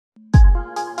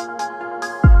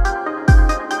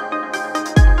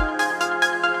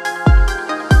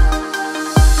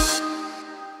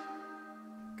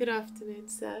Good afternoon,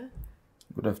 sir.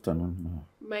 Good afternoon.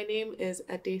 My name is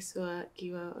Adesua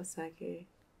Giwa Osake.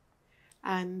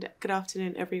 And good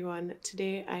afternoon, everyone.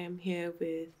 Today I am here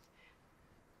with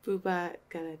Buba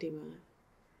Galadima.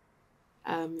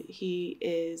 He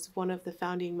is one of the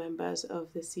founding members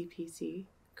of the CPC,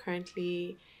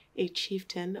 currently a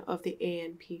chieftain of the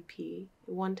NNPP,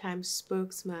 a one-time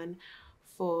spokesman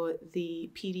for the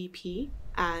PDP,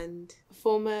 and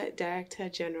former Director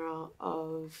General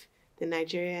of the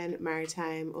Nigerian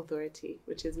Maritime Authority,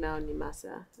 which is now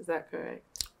NIMASA. Is that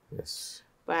correct? Yes.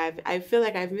 But I feel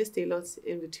like I've missed a lot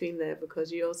in between there,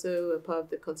 because you also are part of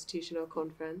the Constitutional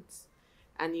Conference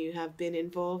and you have been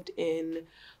involved in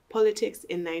politics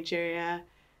in Nigeria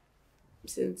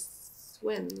since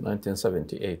when?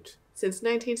 1978. Since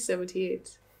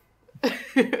 1978.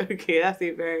 Okay, that's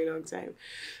a very long time.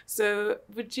 So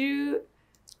would you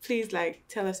please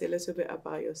tell us a little bit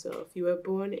about yourself? You were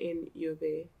born in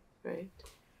Yobe, right?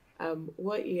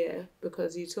 What year?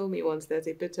 Because you told me once there's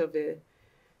a bit of a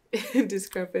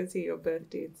discrepancy in your birth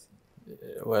dates.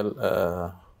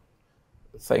 Well,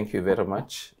 thank you very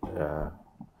much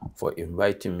for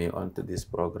inviting me onto this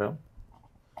program.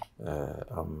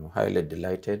 I'm highly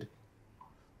delighted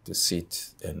to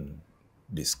sit and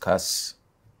discuss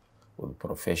with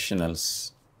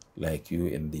professionals like you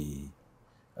in the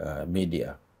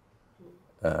media.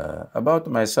 About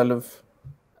myself,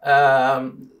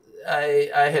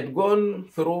 I had gone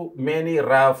through many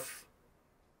rough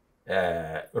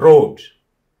road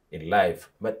in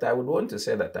life, but I would want to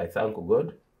say that I thank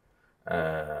God.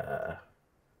 I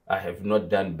have not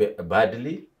done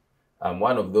badly. I'm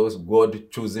one of those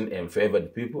God-chosen and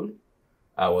favored people.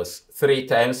 I was 3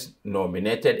 times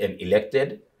nominated and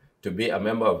elected to be a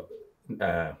member of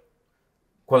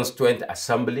Constituent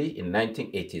Assembly in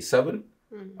 1987.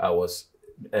 I was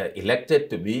elected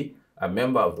to be a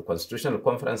member of the Constitutional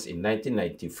Conference in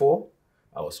 1994.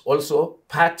 I was also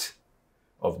part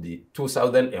of the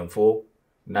 2004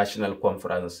 National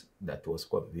Conference that was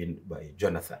convened by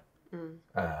Jonathan.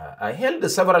 I held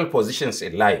several positions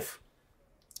in life,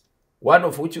 one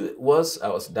of which was I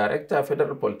was Director of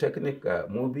Federal Polytechnic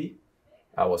Mubi.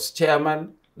 I was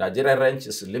Chairman, Nigerian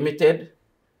Ranches Limited,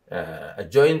 a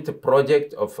joint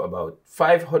project of about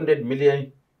 $500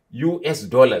 million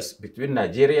between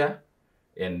Nigeria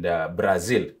and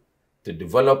Brazil to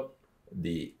develop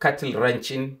the cattle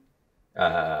ranching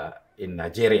in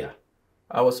Nigeria.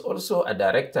 I was also a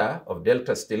director of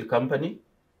Delta Steel Company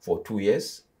for 2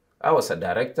 years. I was a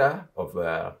director of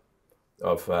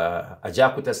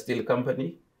Ajakuta Steel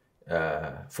Company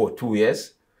for 2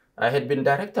 years. I had been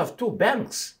director of 2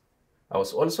 banks. I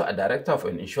was also a director of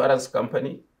an insurance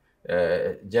company,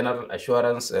 General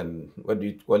Assurance and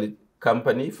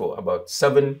company for about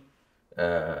 7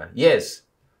 years.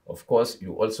 Of course,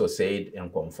 you also said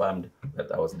and confirmed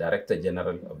that I was Director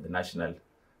General of the National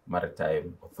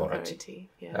Maritime Authority.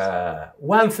 Yes.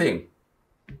 One thing,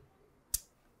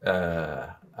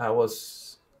 I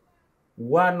was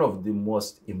one of the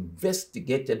most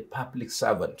investigated public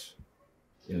servants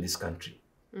in this country.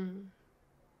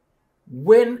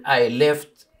 When I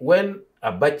left, when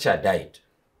Abacha died,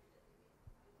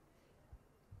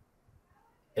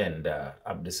 and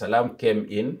Abdusalam came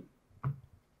in,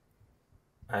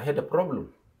 I had a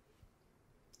problem,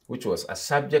 which was a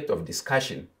subject of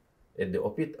discussion at the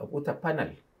Oputa panel.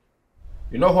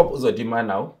 You know Hope Uzodinma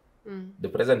now, the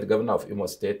present governor of Imo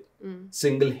State,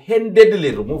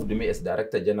 single-handedly removed me as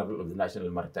Director General of the National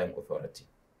Maritime Authority.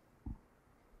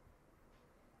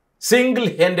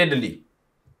 Single-handedly,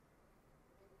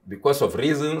 because of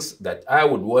reasons that I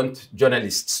would want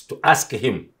journalists to ask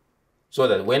him, so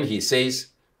that when he says,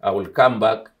 I will come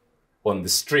back on the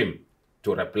stream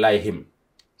to reply him.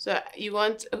 So you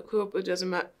want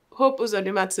Hope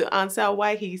Uzodinma to answer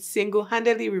why he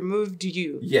single-handedly removed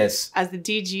you? Yes. As the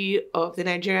DG of the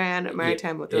Nigerian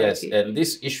Maritime Authority? Yes, and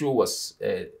this issue was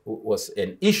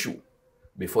an issue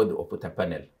before the Oputa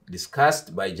panel,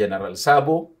 discussed by General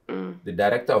Sabo, the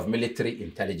Director of Military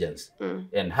Intelligence,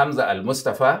 and Hamza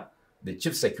Al-Mustafa, the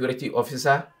Chief Security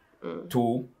Officer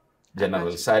to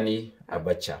General Sani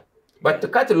Abacha. But to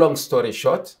cut a long story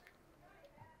short,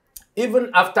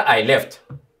 even after I left,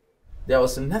 there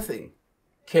was nothing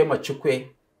Kema Chukwe,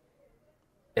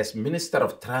 as Minister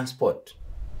of Transport,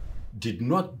 did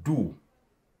not do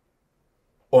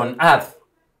on earth,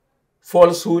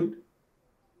 falsehood,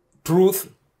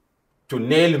 truth, to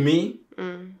nail me,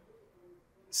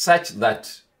 such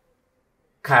that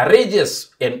courageous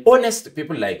and honest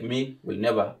people like me will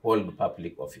never hold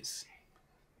public office.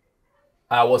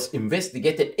 I was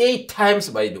investigated 8 times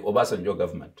by the Obasanjo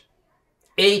government.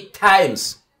 8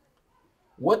 times.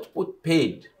 What put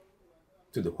paid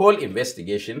to the whole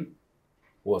investigation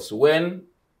was when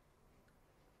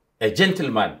a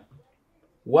gentleman,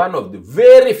 one of the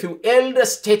very few elder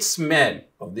statesmen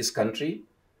of this country,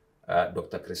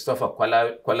 Dr. Christopher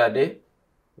Kolade,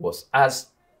 was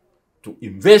asked to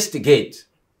investigate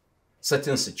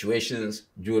certain situations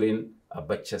during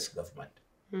Abacha's government.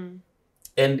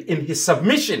 And in his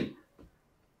submission,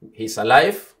 he's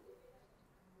alive,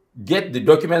 get the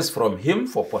documents from him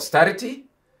for posterity,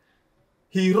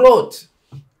 he wrote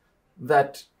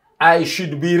that I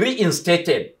should be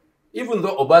reinstated, even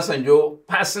though Obasanjo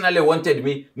personally wanted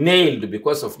me nailed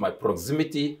because of my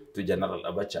proximity to General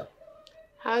Abacha.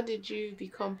 How did you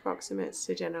become proximate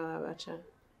to General Abacha?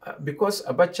 Because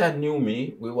Abacha knew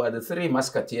me. We were the 3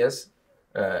 musketeers,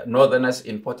 northerners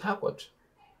in Port Harcourt.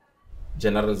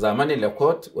 General Zamani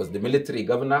Lekot was the military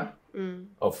governor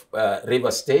of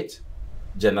River State.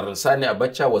 General Sani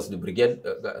Abacha was the brigade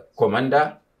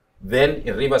commander then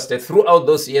in River State throughout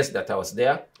those years that I was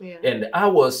there. Yeah. And I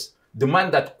was the man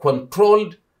that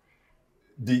controlled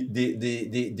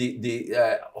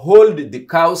hold the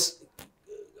cow's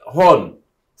horn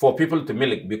for people to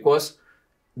milk, because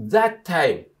that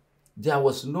time there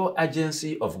was no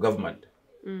agency of government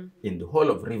in the whole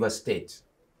of River State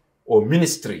or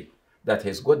ministry that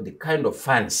has got the kind of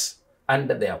funds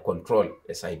under their control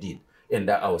as I did. And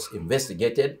I was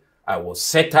investigated. I was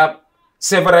set up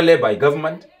severally by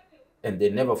government, and they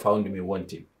never found me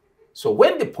wanting. So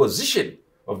when the position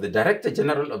of the Director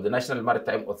General of the National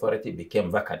Maritime Authority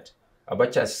became vacant,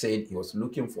 Abacha said he was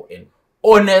looking for an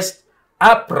honest,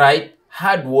 upright,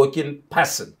 hard-working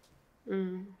person.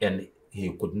 And he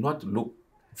could not look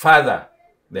further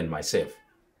than myself.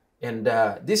 And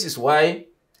this is why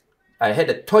I had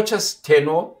a torturous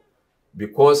tenure,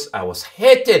 because I was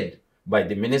hated by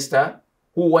the minister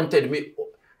who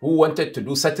wanted to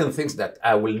do certain things that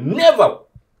I will never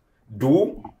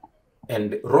do,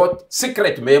 and wrote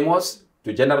secret memos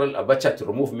to General Abacha to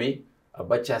remove me.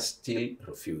 Abacha still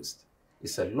refused.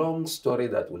 It's a long story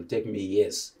that will take me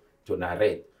years to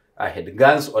narrate. I had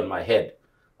guns on my head.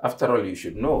 After all, you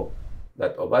should know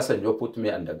that Obasanjo put me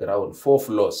underground 4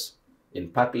 floors in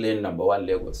Park Lane, number 1,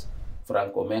 Lagos,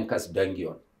 Frank Omenka'S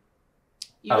dungeon.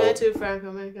 You went to Frank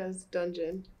Omenka'S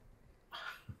dungeon?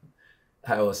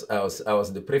 I was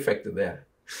the prefect there.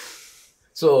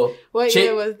 So what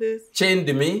year was this?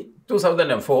 Chained me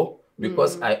 2004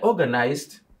 because I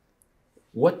organized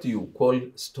what you call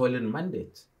stolen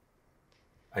mandate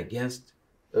against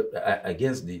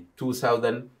the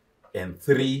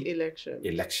 2003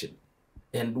 election.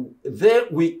 And there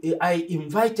I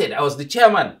was the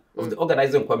chairman of the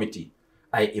organizing committee.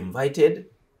 I invited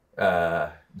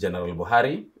General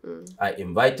Buhari. I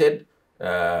invited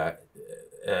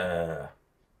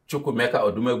Chukwumeka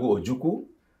Odumegu Ojukwu.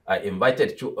 I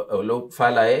invited Olo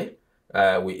Falae.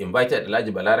 We invited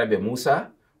Elijah Balarabe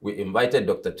Musa. We invited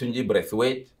Dr. Tunji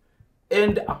Braithwaite,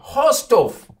 and a host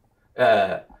of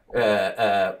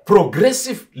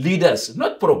progressive leaders,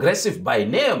 not progressive by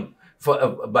name,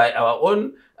 by our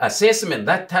own assessment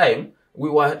that time. We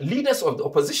were leaders of the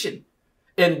opposition,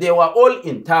 and they were all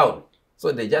in town.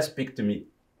 So they just picked me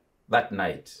that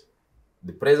night.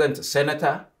 The present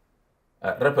senator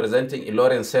representing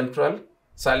Ilorin Central,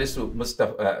 Salisu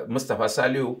Mustafa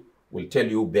Saliu, will tell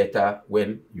you better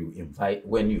when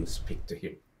you speak to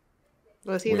him.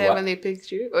 Was he there when they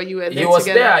picked you, or you were there He was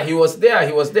together? there. He was there.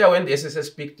 He was there when the SSS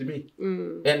picked me,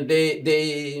 and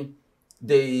they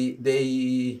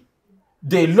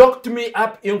locked me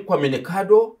up in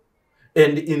Comunicado,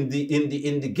 and in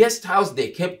the guest house they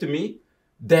kept me.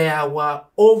 There were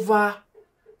over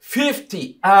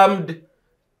 50 armed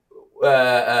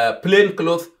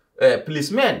plainclothes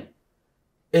policemen,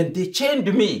 and they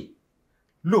chained me.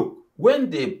 Look, when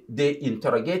they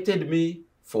interrogated me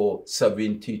for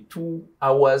 72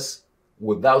 hours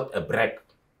without a break,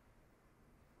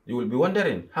 you will be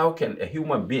wondering, how can a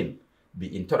human being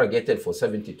be interrogated for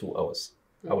 72 hours?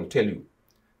 I will tell you.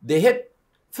 They had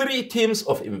 3 teams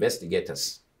of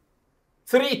investigators.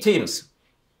 3 teams.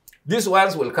 These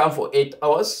ones will come for 8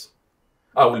 hours.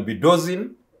 I will be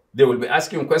dozing. They will be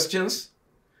asking questions.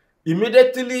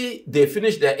 Immediately, they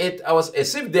finish their 8 hours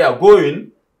as if they are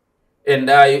going, and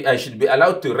I should be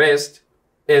allowed to rest.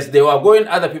 As they were going,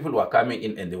 other people were coming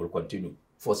in, and they will continue.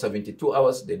 For 72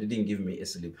 hours, they didn't give me a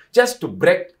sleep, just to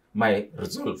break my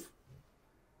resolve.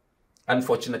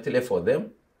 Unfortunately for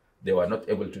them, they were not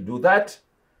able to do that.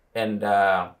 And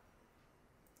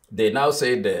they now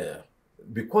said,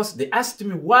 because they asked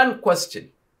me one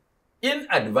question,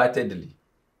 inadvertently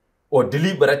or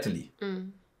deliberately,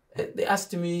 They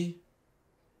asked me,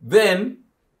 then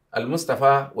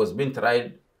Al-Mustafa was being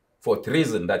tried for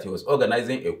treason, that he was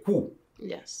organizing a coup.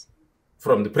 Yes.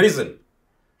 From the prison.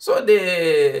 So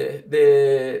they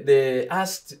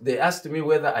asked me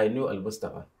whether I knew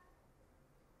Al-Mustafa.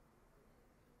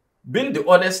 Being the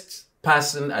honest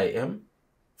person I am,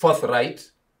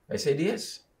 forthright, I said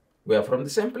yes. We are from the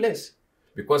same place.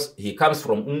 Because he comes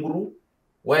from Unguru,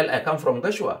 while I come from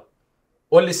Gashua.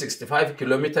 Only 65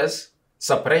 kilometers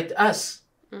separate us.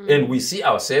 And we see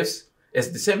ourselves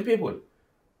as the same people.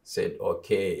 Said,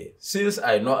 okay, since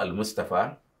I know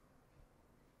Al-Mustafa,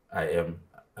 I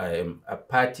am a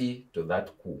party to that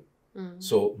coup.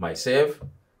 So myself,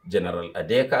 General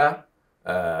Adeka,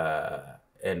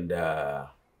 and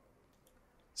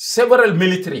several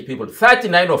military people,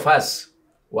 39 of us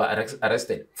were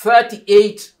arrested.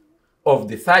 38 of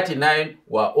the 39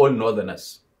 were all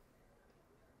northerners.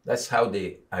 That's how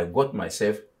I got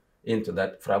myself into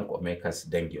that Frank Omenka'S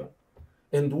Dengion.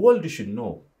 And the world should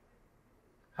know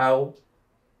how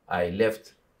I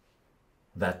left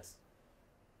that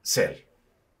cell.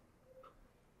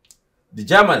 The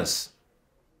Germans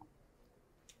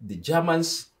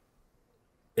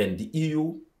and the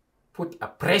EU put a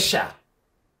pressure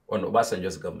on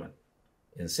Obasanjo's government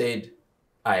and said,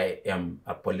 I am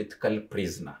a political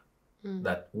prisoner.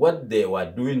 That what they were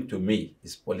doing to me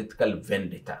is political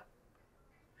vendetta.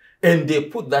 And they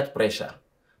put that pressure.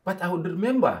 But I would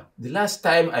remember the last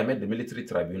time I met the military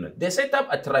tribunal. They set up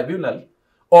a tribunal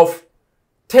of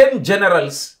 10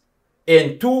 generals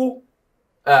and 2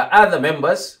 other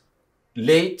members.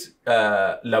 Late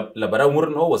Labaran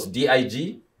Murno was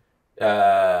DIG.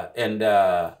 And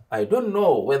I don't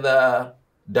know whether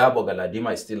Buba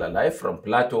Galadima is still alive from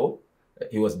Plateau.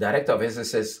 He was director of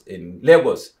SSS in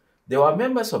Lagos. They were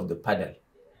members of the panel.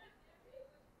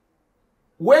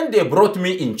 When they brought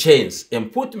me in chains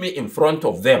and put me in front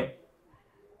of them,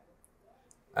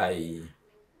 I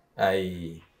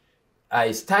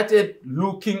started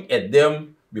looking at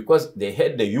them because they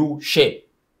had the U shape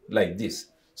like this.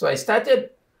 So I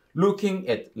started looking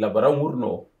at Labaran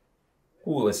Murno,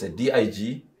 who was a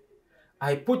DIG.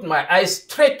 I put my eyes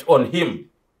straight on him.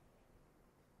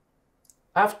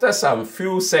 After some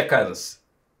few seconds,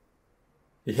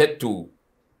 he had to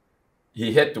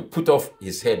put off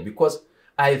his head because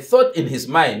I thought in his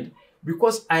mind,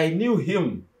 because I knew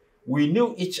him, we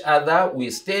knew each other, we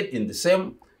stayed in the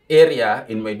same area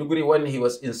in Maiduguri when he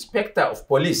was inspector of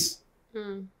police,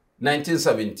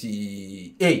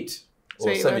 1978. So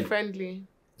you were friendly.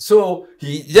 So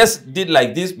he just did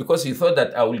like this because he thought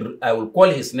that I will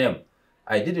call his name.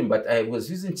 I didn't, but I was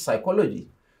using psychology.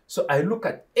 So I look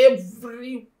at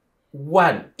everyone,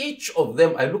 each of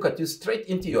them, I look at you straight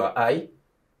into your eye.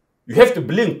 You have to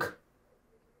blink.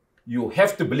 You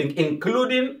have to blink,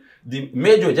 including the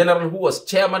Major General who was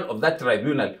chairman of that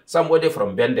tribunal, somebody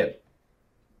from Bendel.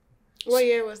 What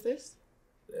year was this?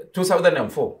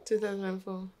 2004.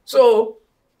 2004. So,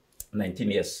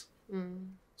 19 years.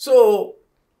 So,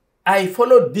 I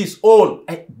followed this all.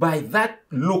 By that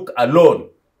look alone,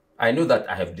 I knew that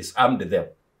I have disarmed them.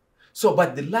 So,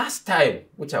 but the last time,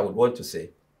 which I would want to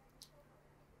say,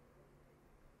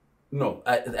 no,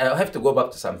 I have to go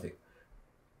back to something.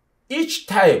 Each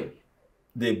time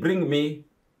they bring me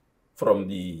from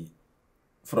the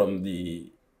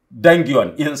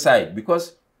dungeon inside,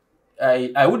 because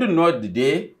I wouldn't know the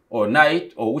day or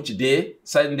night or which day,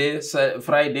 Sunday,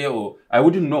 Friday, or I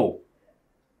wouldn't know.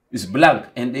 It's blank,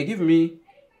 and they give me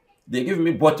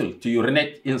bottle to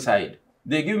urinate inside.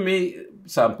 They give me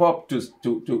some pop to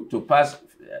pass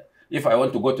if I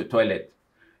want to go to toilet,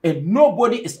 and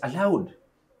nobody is allowed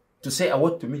to say a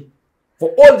word to me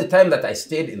for all the time that I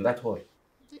stayed in that hall.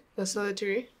 The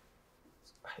solitary?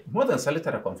 More than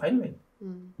solitary confinement.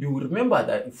 You will remember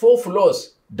that 4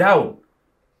 floors down.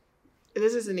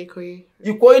 This is in Ikoyi.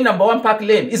 Ikoyi #1 Park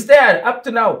Lane. It's there up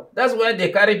to now. That's where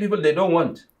they carry people they don't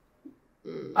want.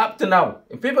 Up to now.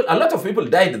 A lot of people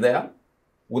died there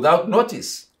without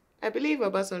notice. I believe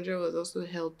Obasanjo was also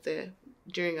held there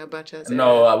during Abacha's era.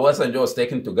 No, Obasanjo was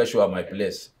taken to Gashua, my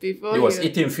place. Before he was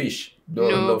eating fish.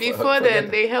 Before then,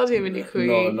 they held him in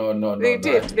Ikoyi. No. They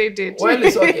did. Well,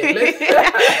 it's okay.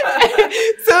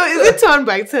 So is it turn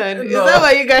by turn? No. Is that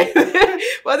why you guys...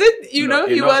 Was it, he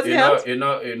was held?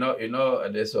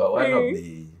 That's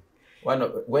one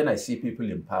of when I see people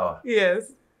in power.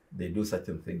 Yes. They do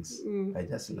certain things. I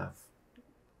just laugh.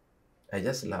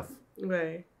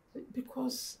 Right.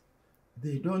 Because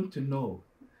they don't know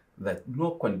that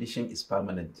no condition is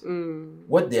permanent.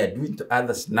 What they are doing to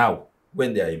others now,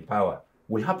 when they are in power,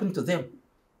 will happen to them.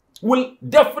 Will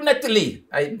definitely,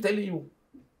 I'm telling you.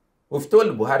 We've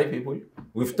told Buhari people,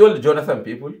 we've told Jonathan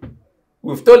people,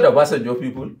 We've told the Obasanjo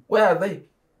people, where are they?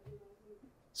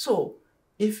 So,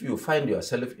 if you find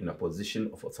yourself in a position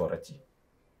of authority,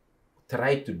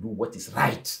 try to do what is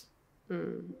right.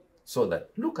 So that,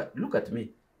 look at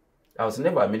me. I was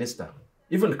never a minister.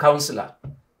 Even councillor,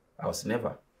 I was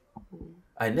never.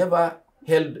 I never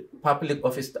held public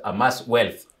office to amass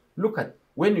wealth. Look at,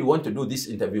 when you want to do this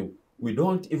interview, we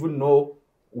don't even know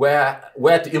where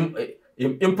to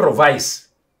improvise.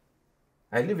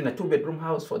 I live in a 2-bedroom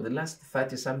house for the last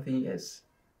 30-something years.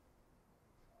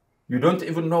 You don't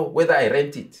even know whether I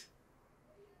rent it.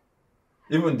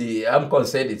 Even the AMCON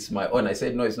said it's my own. I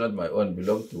said, no, it's not my own. It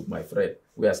belongs to my friend.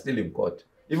 We are still in court.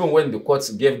 Even when the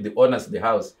courts gave the owners the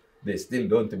house, they still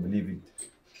don't believe it.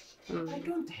 I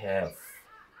don't have.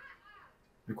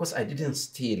 Because I didn't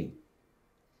steal.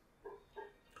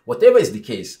 Whatever is the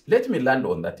case, let me land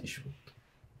on that issue.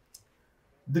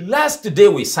 The last day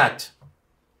we sat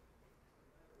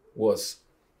was,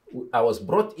 I was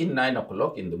brought in 9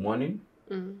 o'clock in the morning,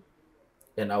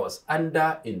 and I was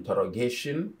under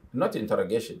interrogation, not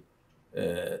interrogation,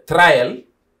 trial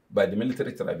by the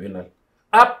military tribunal,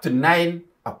 up to 9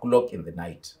 o'clock in the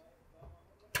night.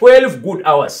 12 good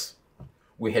hours.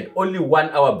 We had only 1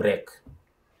 hour break.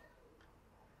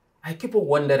 I keep on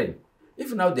wondering,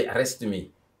 if now they arrest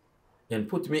me and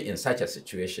put me in such a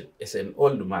situation as an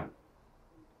old man,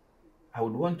 I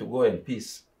would want to go in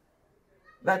peace.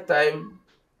 That time,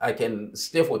 I can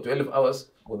stay for 12 hours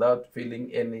without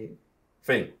feeling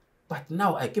anything. But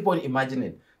now I keep on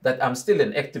imagining that I'm still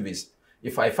an activist.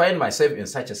 If I find myself in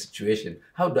such a situation,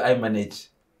 how do I manage?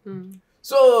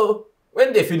 So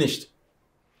when they finished,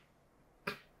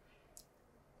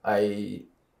 I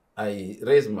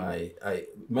raised my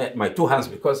 2 hands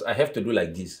because I have to do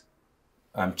like this.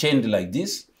 I'm chained like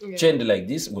this, chained like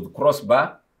this with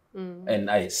crossbar, and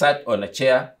I sat on a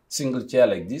chair, single chair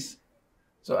like this.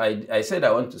 So I said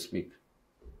I want to speak.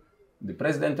 The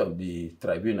president of the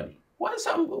tribunal was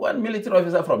one military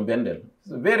officer from Bendel.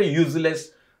 He's a very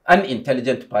useless,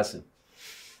 unintelligent person.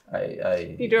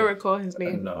 You don't recall his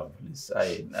name? No, please.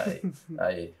 I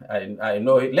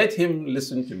know. Let him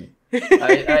listen to me.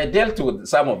 I dealt with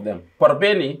some of them.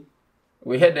 Porbeni,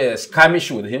 we had a skirmish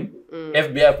with him.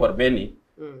 FBI Porbeni.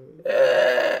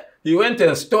 He went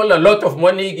and stole a lot of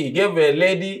money. He gave a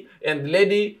lady, and the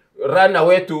lady ran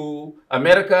away to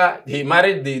America. He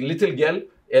married the little girl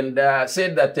and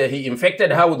said that he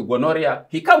infected her with gonorrhea.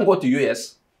 He can't go to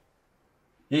US.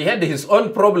 He had his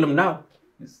own problem now.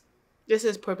 This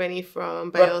is Porbeni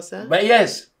from Bayelsa? But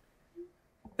yes,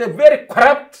 a very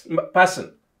corrupt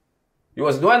person. He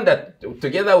was the one that,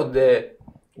 together with the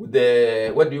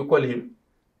what do you call him?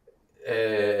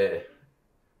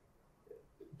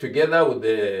 Together with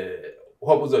the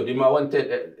Uzodinma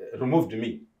wanted, removed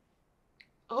me.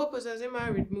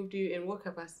 Uzodinma removed you in what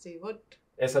capacity? What?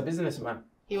 As a businessman.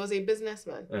 He was a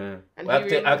businessman? And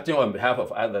acting on behalf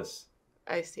of others.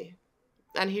 I see.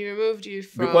 And he removed you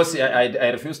from... Because I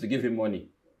refused to give him money.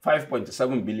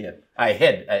 5.7 billion.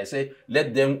 I said,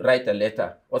 let them write a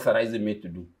letter authorizing me to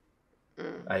do.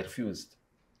 I refused.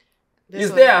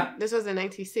 This was in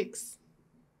 96?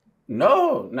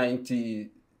 No,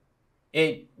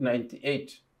 98.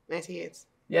 98.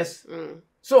 Yes.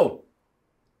 So,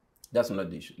 that's not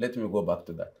the issue. Let me go back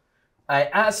to that. I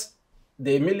asked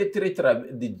the military,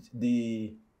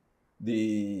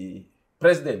 the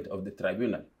president of the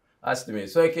tribunal, asked me,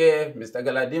 so, okay, Mr.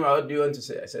 Galadima, what do you want to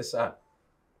say? I said, sir,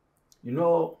 you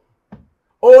know,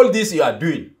 all this you are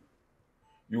doing,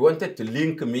 you wanted to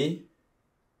link me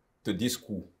to this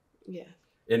coup. Yeah.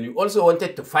 And you also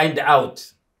wanted to find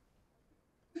out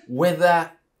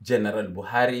whether General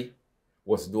Buhari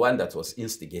was the one that was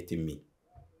instigating me.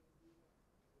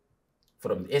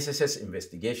 From the SSS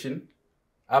investigation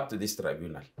up to this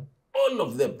tribunal. All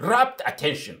of them rapt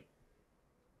attention.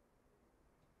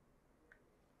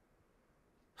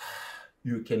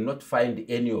 You cannot find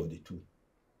any of the two.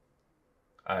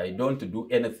 I don't do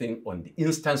anything on the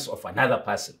instance of another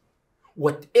person.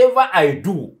 Whatever I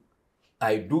do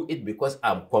it because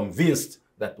I'm convinced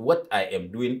that what I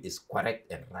am doing is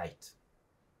correct and right.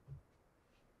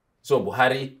 So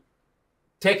Buhari,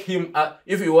 take him,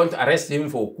 if you want to arrest him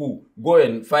for coup, go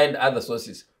and find other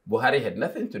sources. Buhari had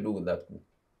nothing to do with that coup.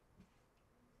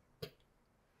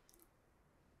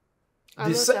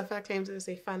 Al-Mustafa claims it's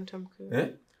a phantom coup.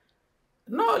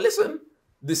 No, listen.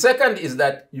 The second is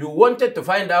that you wanted to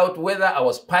find out whether I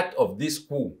was part of this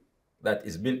coup that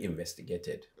is being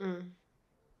investigated.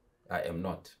 I am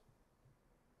not.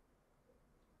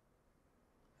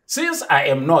 Since I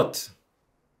am not,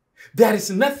 there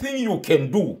is nothing you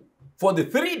can do. For the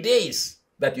 3 days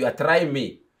that you are trying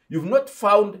me, you've not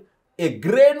found a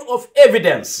grain of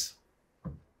evidence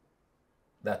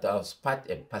that I was part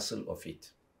and parcel of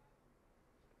it.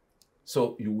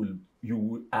 So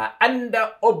you are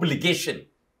under obligation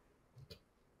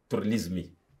to release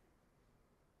me.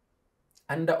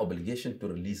 Under obligation to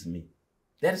release me.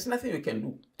 There is nothing you can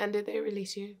do. And did they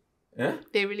release you? Eh?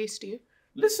 They released you?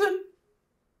 Listen.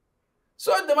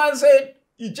 So the man said,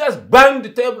 he just banged the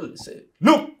table. He said,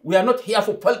 look, we are not here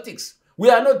for politics. We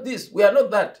are not this, we are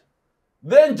not that.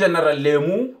 Then General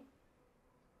Lemu,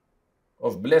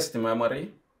 of blessed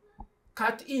memory,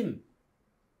 cut in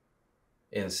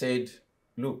and said,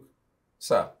 look,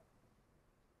 sir,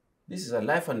 this is a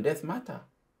life and death matter.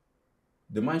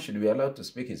 The man should be allowed to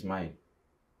speak his mind.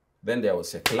 Then there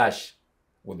was a clash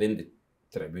within the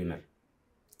tribunal.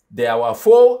 There were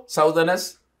 4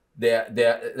 Southerners. There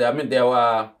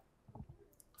were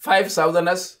 5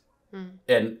 Southerners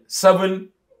and 7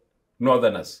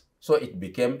 Northerners. So it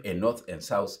became a North and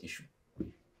South issue.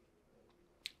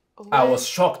 I was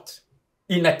shocked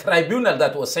in a tribunal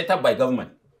that was set up by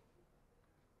government.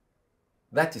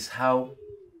 That is how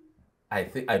I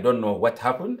don't know what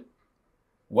happened.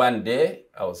 One day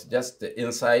I was just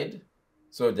inside.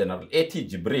 So General A.T.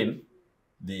 Jibrin,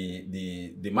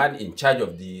 the man in charge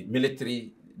of the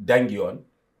military dungeon,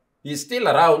 he's still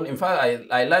around. In fact,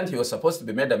 I learned he was supposed to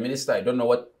be made a minister. I don't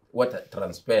know what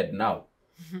transpired now.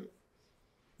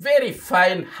 Very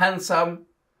fine, handsome,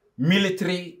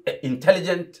 military,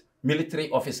 intelligent military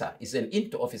officer. He's an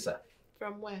INT officer.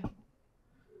 From where?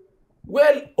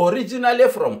 Well, originally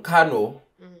from Kano,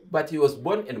 but he was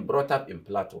born and brought up in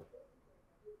Plateau.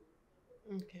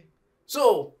 Okay.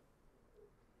 So,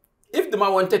 if the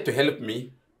man wanted to help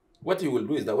me, what he will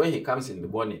do is that when he comes in the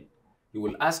morning, he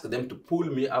will ask them to pull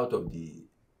me out of the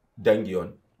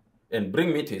dungeon and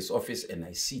bring me to his office, and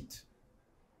I sit.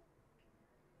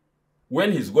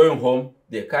 When he's going home,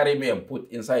 they carry me and put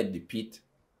inside the pit,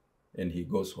 and he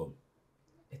goes home.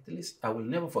 At least I will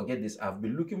never forget this. I've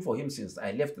been looking for him since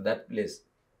I left that place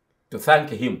to thank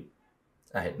him.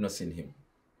 I had not seen him.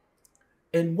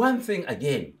 And one thing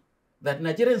again that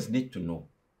Nigerians need to know,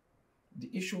 the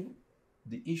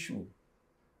issue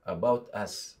about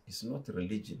us is not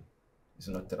religion, it's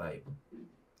not tribe.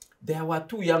 There were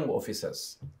 2 young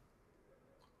officers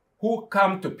who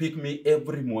come to pick me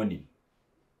every morning.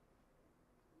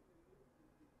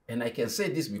 And I can say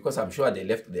this because I'm sure they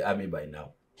left the army by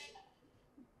now.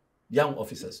 Young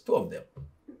officers, 2 of them.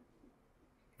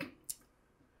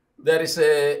 There is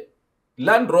a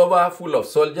Land Rover full of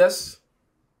soldiers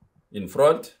in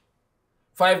front,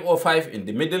 505 in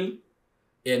the middle,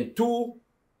 and 2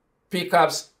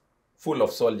 pickups full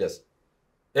of soldiers.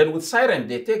 And with siren,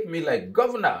 they take me like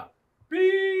governor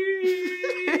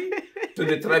to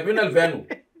the tribunal venue.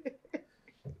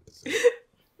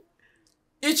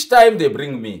 Each time they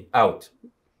bring me out,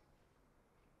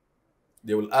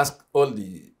 they will ask all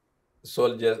the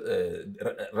soldiers,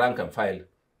 rank and file,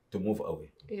 to move away.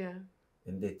 Yeah.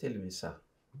 And they tell me, sir,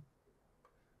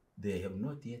 they have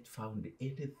not yet found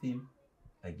anything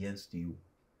against you.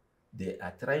 They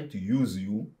are trying to use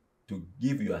you to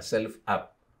give yourself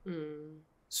up.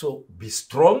 So be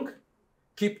strong,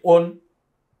 keep on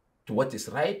to what is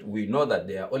right. We know that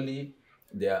they are only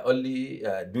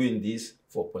doing this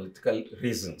for political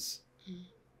reasons.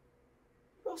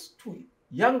 Those 2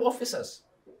 young officers,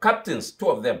 captains, 2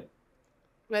 of them.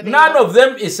 None of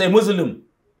them is a Muslim.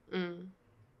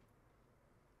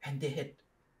 And they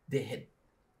had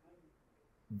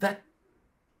that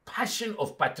passion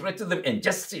of patriotism and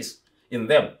justice in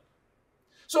them.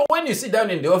 So when you sit down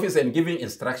in the office and giving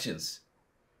instructions,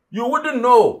 you wouldn't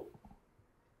know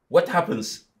what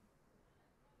happens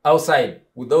outside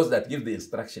with those that give the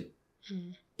instruction.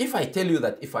 If I tell you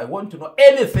that if I want to know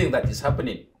anything that is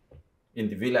happening in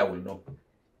the village, I will know.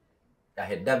 I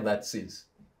had done that since.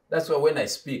 That's why when I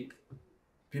speak,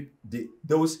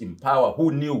 those in power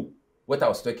who knew what I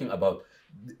was talking about,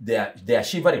 they are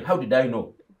shivering. How did I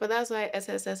know? But that's why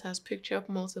SSS has picked you up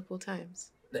multiple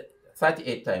times.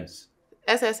 38 times.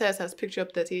 SSS has picked you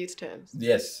up 38 times.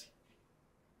 Yes.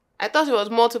 I thought it was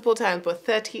multiple times, but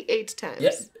 38 times.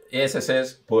 Yes.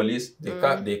 SSS, police,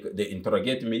 they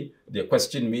interrogate me, they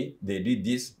question me, they did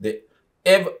this,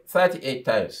 38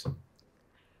 times.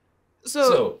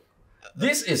 So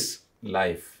this is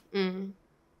life.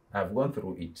 I've gone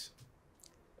through it.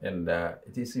 And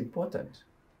it is important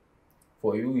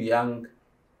for you young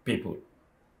people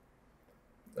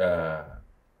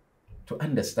to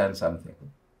understand something,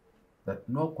 that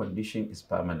no condition is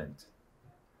permanent.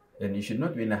 And you should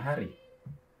not be in a hurry.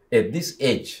 At this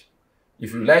age,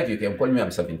 if you like, you can call me,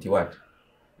 I'm 71.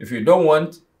 If you don't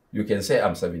want, you can say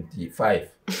I'm 75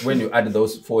 when you add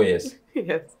those 4 years.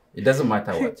 Yes. It doesn't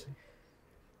matter what.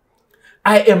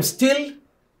 I am still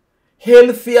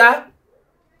healthier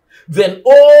than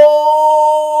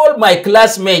all my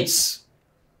classmates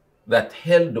that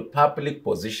held the public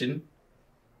position,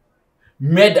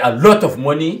 made a lot of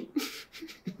money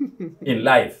in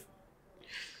life.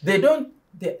 They don't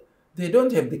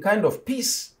have the kind of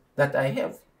peace that I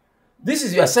have. This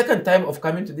is your second time of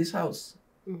coming to this house.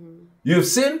 You've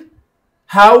seen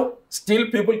how still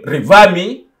people revere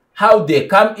me, how they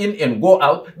come in and go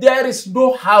out. There is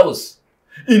no house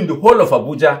in the whole of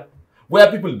Abuja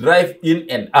where people drive in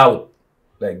and out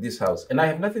like this house. And I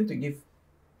have nothing to give.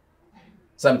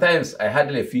 Sometimes I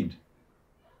hardly feed.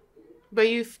 But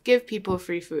you give people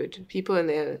free food. People in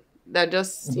there that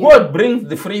just... God brings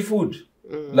the free food.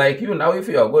 Like you now, if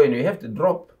you are going, you have to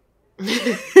drop.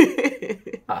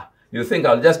 You think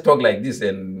I'll just talk like this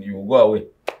and you go away?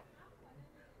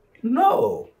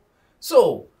 No.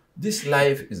 So this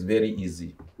life is very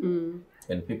easy.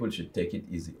 And people should take it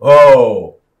easy.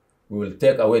 Oh, we will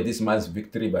take away this man's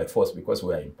victory by force because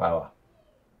we are in power.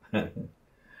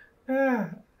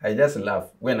 I just laugh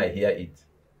when I hear it.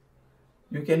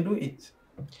 You can do it.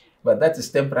 But that is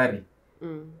temporary.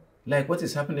 Like what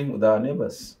is happening with our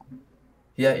neighbors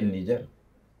here in Niger.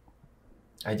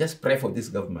 I just pray for this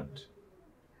government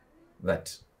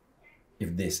that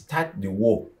if they start the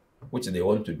war, which they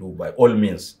want to do by all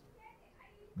means,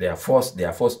 they are forced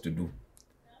to do.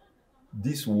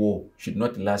 This war should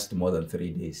not last more than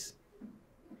 3 days.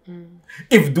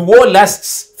 If the war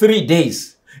lasts 3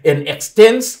 days and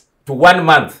extends to 1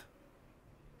 month,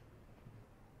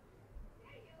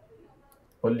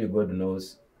 only God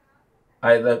knows,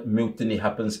 either mutiny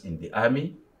happens in the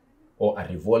army or a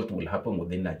revolt will happen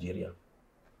within Nigeria.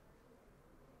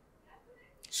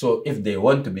 So if they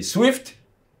want to be swift,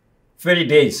 3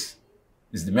 days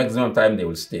is the maximum time they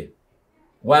will stay.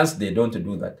 Once they don't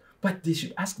do that. But they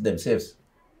should ask themselves,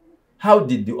 how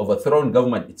did the overthrown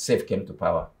government itself came to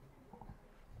power?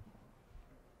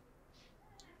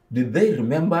 Did they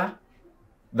remember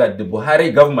that the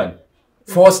Buhari government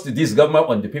forced this government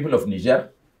on the people of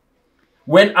Niger?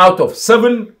 When out of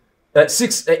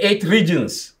 8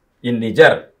 regions in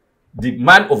Niger, the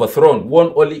man overthrown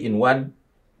won only in 1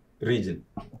 region.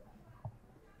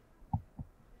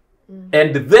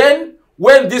 And then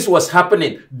when this was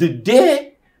happening, the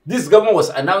day this government was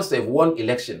announced to have won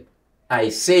election, I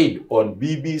said on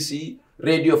BBC,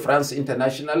 Radio France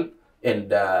International, and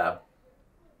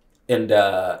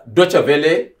Deutsche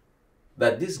Welle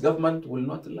that this government will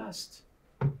not last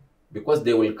because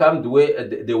they will come the way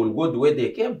they will go the way they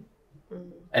came.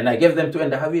 And I gave them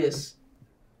 2.5 years.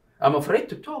 I'm afraid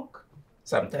to talk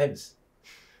sometimes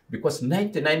because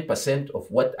 99% of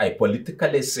what I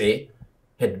politically say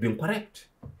had been correct.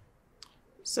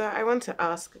 So I want to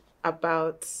ask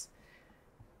about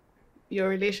your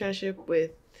relationship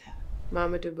with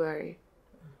Muhammadu Buhari.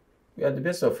 We are the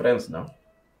best of friends now.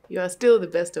 You are still the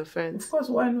best of friends. Of course,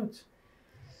 why not?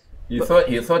 He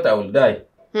thought I will die.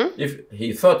 If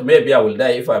he thought maybe I will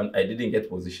die if I didn't get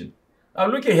position.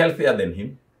 I'm looking healthier than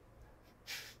him.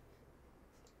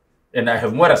 And I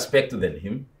have more respect than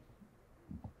him.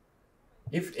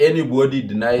 If anybody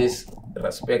denies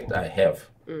respect I have,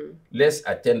 let's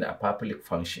attend a public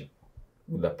function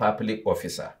with a public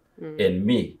officer and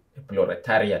me, a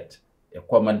proletariat, a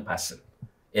common person,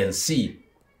 and see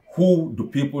who do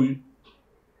people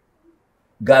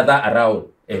gather around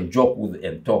and joke with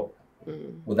and talk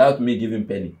without me giving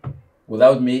penny,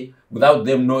 without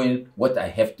them knowing what I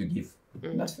have to give.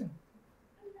 Nothing.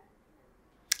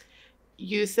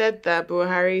 You said that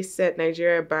Buhari set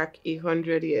Nigeria back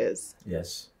 100 years.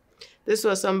 Yes. This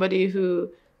was somebody who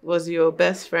was your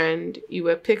best friend. You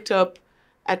were picked up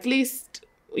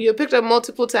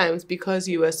multiple times because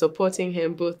you were supporting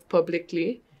him both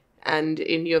publicly and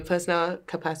in your personal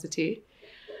capacity.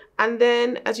 And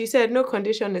then, as you said, no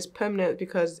condition is permanent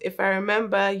because if I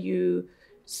remember, you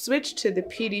switched to the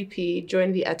PDP,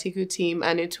 joined the Atiku team,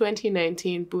 and in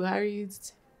 2019,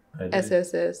 Buhari's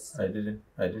SSS. I didn't.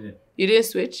 You didn't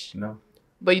switch? No.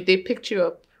 But they picked you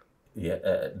up?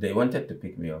 Yeah, they wanted to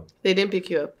pick me up. They didn't pick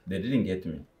you up? They didn't get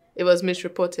me. It was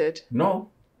misreported? No.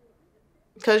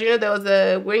 Because, there was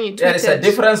when you tweeted... There is a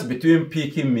difference between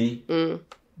picking me,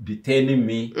 detaining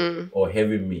me, or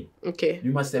having me. Okay.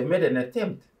 You must have made an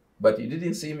attempt, but you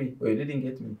didn't see me, or you didn't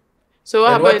get me. So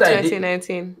what happened in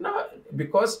 2019? No,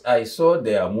 because I saw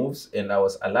their moves and I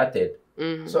was alerted.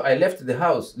 So I left the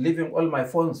house, leaving all my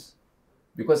phones.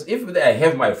 Because if I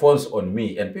have my phones on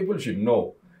me, and people should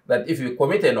know that if you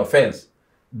commit an offense,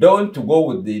 don't go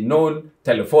with the known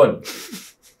telephone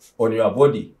on your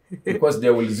body, because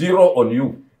they will zero on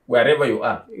you wherever you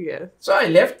are. Yes. So I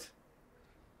left.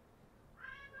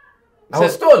 I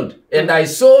was told, and I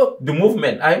saw the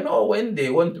movement. I know when they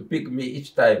want to pick me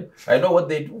each time. I know what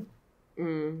they do.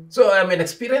 So I'm an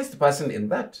experienced person in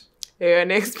that. You're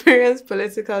an experienced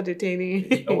political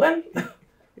detainee. Well,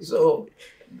 so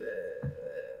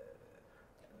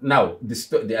now the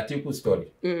Atiku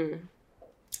story. You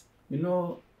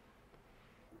know,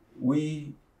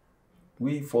 we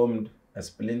formed a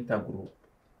splinter group.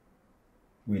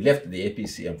 We left the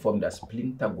APC and formed a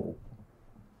splinter group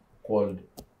called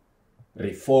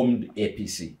Reformed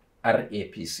APC,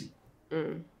 RAPC.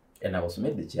 And I was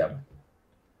made the chairman.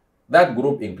 That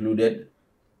group included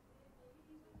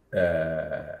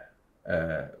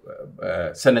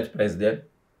Senate President.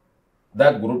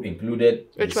 That group included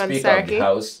the Speaker of the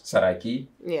House, Saraki,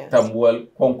 yes. Tambuwal,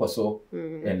 Konkoso,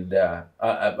 and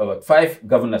about 5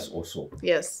 governors or so.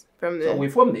 Yes. So we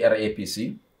formed the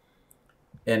RAPC.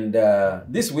 And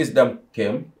this wisdom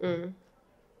came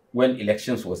when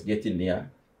elections was getting near,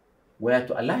 where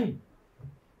to align.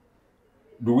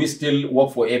 Do we still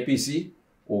work for APC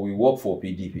or we work for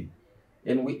PDP?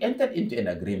 And we entered into an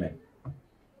agreement,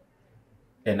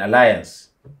 an alliance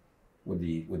with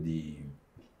the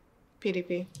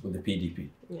PDP. With the PDP.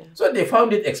 Yeah. So they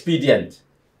found it expedient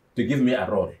to give me a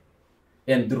role.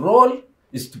 And the role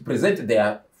is to present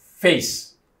their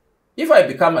face. If I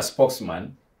become a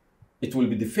spokesman, it will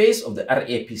be the face of the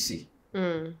RAPC.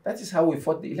 That is how we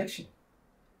fought the election.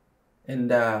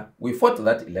 And we fought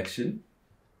that election.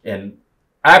 And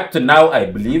up to now, I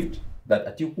believed that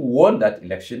Atiku won that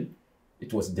election.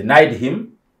 It was denied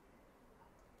him.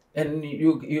 And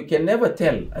you can never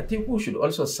tell. Atiku should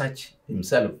also search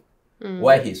himself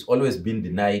why he's always been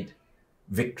denied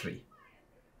victory.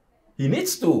 He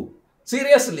needs to.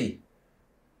 Seriously.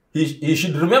 He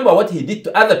should remember what he did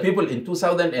to other people in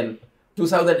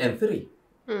 2003.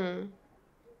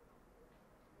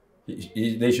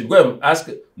 They should go and ask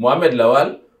Mohammed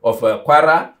Lawal of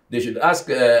Kwara. They should ask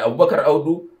Abubakar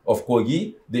Audu of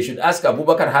Kogi. They should ask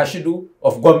Abubakar Hashidu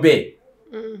of Gombe.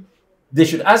 They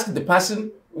should ask the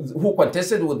person who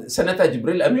contested with Senator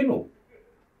Jibril Aminu.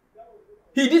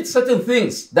 He did certain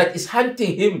things that is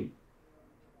hunting him.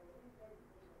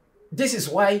 This is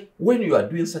why when you are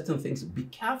doing certain things, be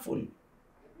careful.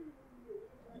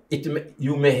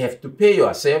 You may have to pay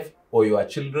yourself, or your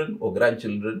children or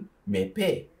grandchildren may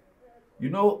pay. You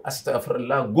know,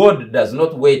 astaghfirullah, God does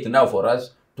not wait now for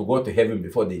us to go to heaven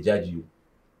before they judge you.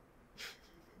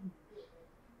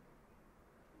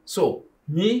 So,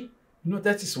 me,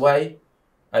 that is why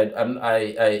I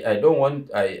don't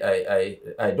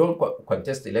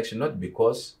contest the election, not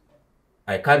because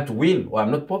I can't win or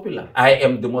I'm not popular. I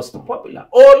am the most popular.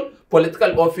 All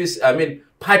political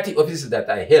party offices that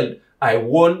I held, I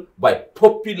won by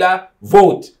popular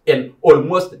vote, and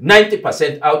almost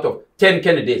 90% out of 10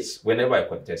 candidates whenever I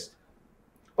contest.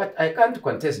 But I can't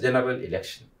contest general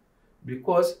election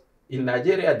because in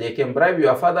Nigeria, they can bribe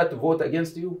your father to vote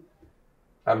against you.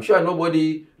 I'm sure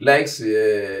nobody likes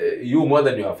you more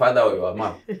than your father or your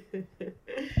mom.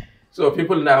 So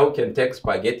people now can take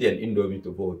spaghetti and indomie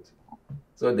to vote.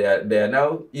 So they are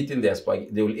now eating their spaghetti.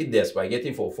 They will eat their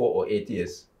spaghetti for 4 or 8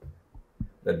 years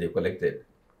that they collected.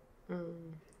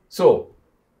 So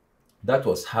that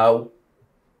was how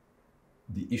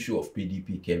the issue of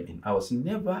PDP came in. I was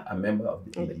never a member of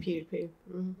the PDP.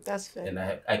 That's fair. And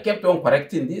I kept on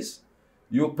correcting this.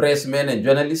 You pressmen and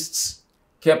journalists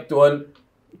kept on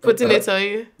putting it on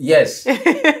you? Yes.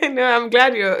 No, I'm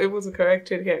glad you're able to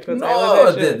correct it here.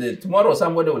 No, tomorrow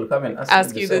somebody will come and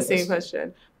ask you the same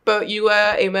question. But you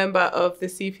were a member of the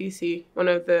CPC,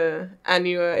 and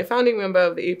you were a founding member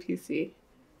of the APC.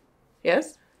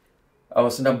 Yes? I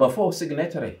was number 4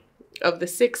 signatory. Of the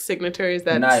 6 signatories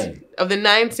Of the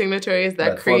 9 signatories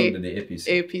that create the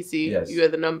APC, yes. you are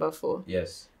the number 4.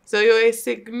 Yes. So you're a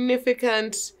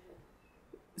significant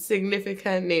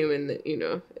name in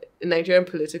the Nigerian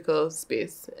political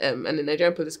space and in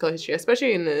Nigerian political history,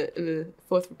 especially in the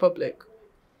Fourth Republic.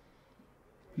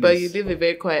 Please. But you live a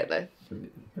very quiet life.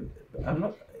 I'm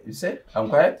not. You said I'm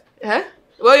quiet? Huh?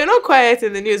 Well, you're not quiet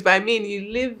in the news, but I mean,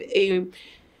 you live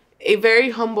a very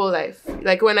humble life.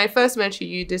 Like when I first met you,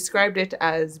 you described it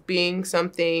as being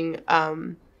something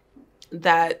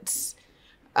that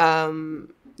the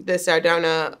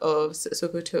Sardauna of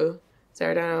Sokoto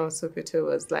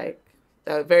was like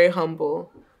very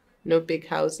humble, no big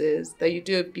houses, that you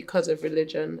do it because of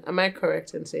religion. Am I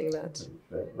correct in saying that?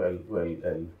 Well,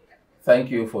 thank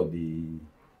you for the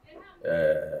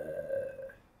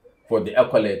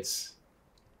accolades.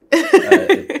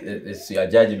 It's your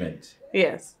judgment.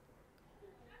 Yes.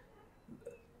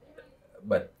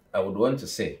 But I would want to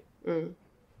say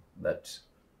that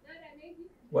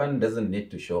one doesn't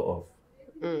need to show off.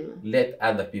 Let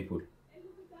other people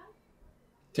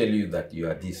tell you that you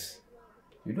are this,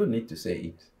 you don't need to say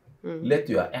it. Let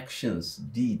your actions,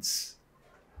 deeds,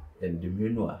 and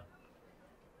demeanor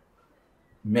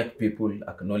make people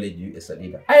acknowledge you as a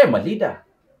leader. I am a leader.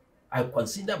 I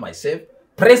consider myself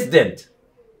president.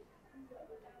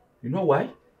 You know why?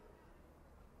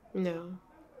 No.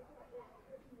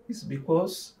 It's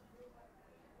because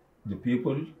the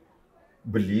people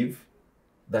believe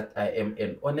that I am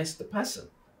an honest person,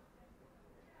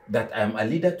 that I am a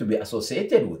leader to be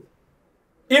associated with.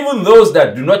 Even those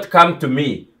that do not come to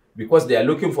me because they are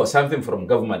looking for something from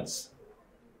governments.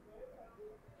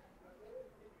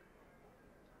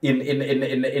 In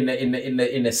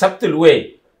a subtle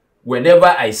way, whenever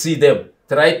I see them,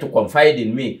 try to confide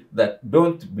in me that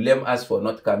don't blame us for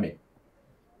not coming.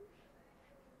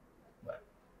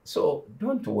 So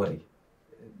don't worry.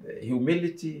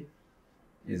 Humility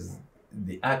is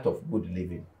the art of good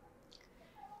living.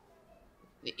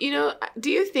 You know, do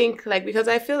you think, like, because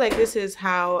I feel like this is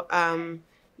how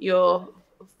your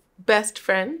best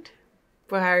friend,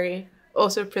 Buhari,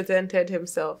 also presented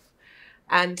himself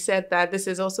and said that this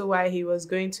is also why he was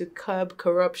going to curb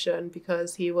corruption,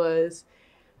 because he was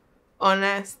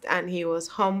honest and he was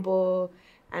humble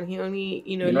and he only,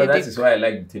 That is why I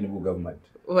like the Tinubu government.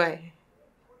 Why?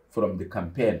 From the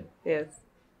campaign Yes.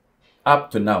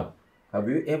 up to now, have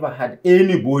you ever had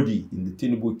anybody in the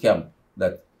Tinubu camp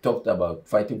that talked about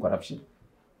fighting corruption?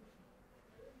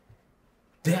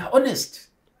 They are honest.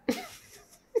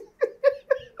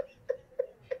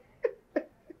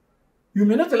 You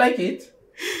may not like it.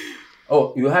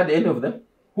 Oh, you had any of them?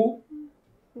 Who?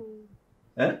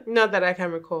 Eh? Not that I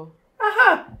can recall.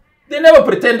 Aha! They never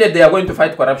pretended they are going to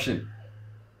fight corruption.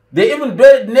 They even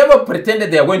never pretended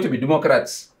they are going to be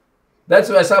Democrats. That's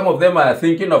why some of them are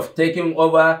thinking of taking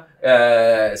over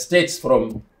states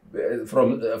from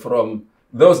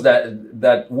those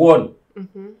that won.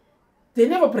 They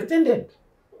never pretended.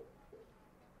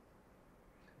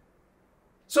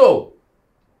 So,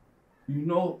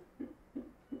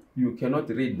 you cannot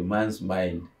read the man's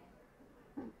mind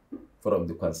from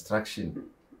the construction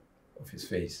of his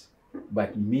face.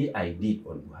 But me, I did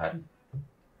on Buhari.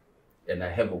 And I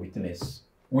have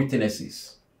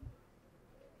witnesses.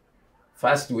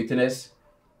 First witness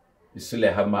is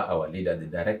Sule Hamma, our leader, the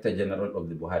Director General of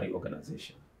the Buhari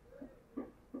organization.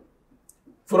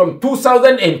 From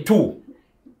 2002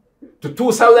 to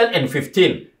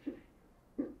 2015,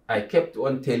 I kept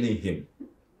on telling him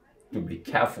to be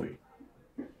careful,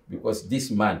 because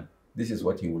this man, this is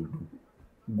what he will do.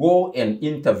 Go and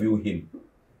interview him.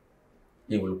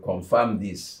 He will confirm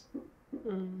this.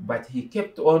 But he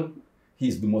kept on.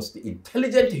 He's the most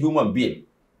intelligent human being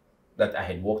that I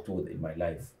had worked with in my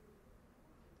life.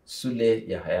 Sule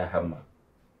Yahya Hamma.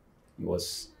 He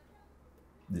was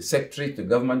the secretary to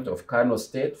government of Kano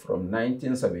State from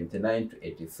 1979 to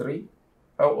 83.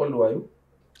 How old were you?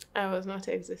 I was not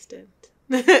existent.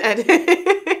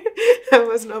 I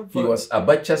was not born. He was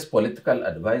Abacha's political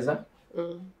advisor.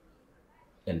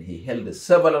 And he held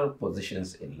several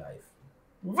positions in life.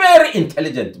 Very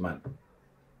intelligent man.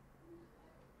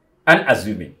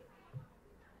 Unassuming.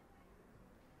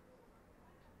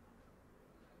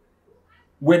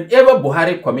 Whenever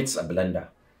Buhari commits a blunder,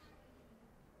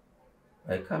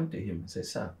 I come to him and say,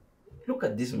 sir, look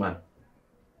at this man.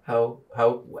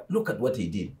 Look at what he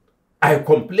did. I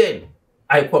complain.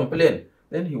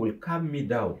 Then he will calm me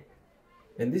down.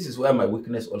 And this is where my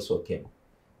weakness also came.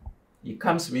 He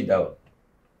calms me down.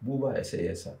 Buba, I say,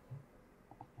 yes, sir.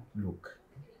 Look,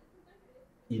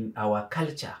 in our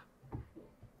culture,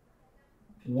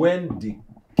 when the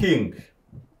king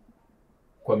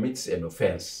commits an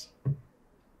offense,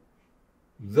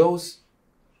 those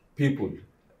people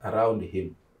around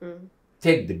him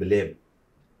take the blame.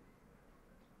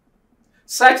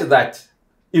 Such that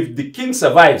if the king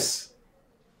survives,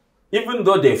 even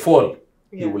though they fall,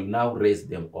 he will now raise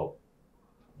them up.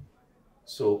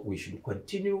 So we should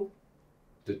continue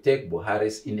to take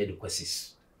Buhari's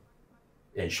inadequacies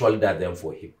and shoulder them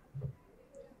for him.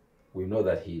 We know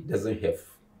that he doesn't have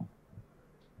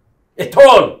at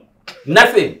all,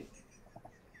 nothing.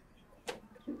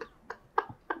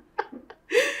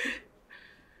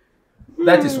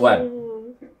 That is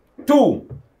one. Two,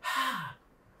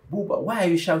 Buba, why are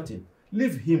you shouting?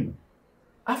 Leave him.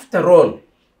 After all,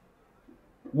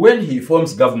 when he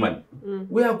forms government,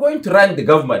 we are going to run the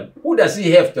government. Who does he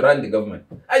have to run the government?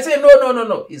 I said,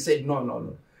 no. He said,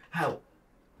 no. How?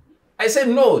 I said,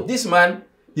 no, this man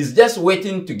is just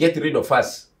waiting to get rid of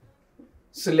us.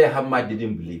 Sule Hamma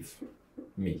didn't believe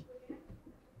me.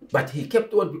 But he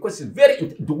kept on, because it's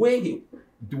very, the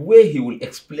way he will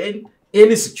explain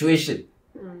any situation,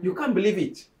 you can't believe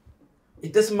it.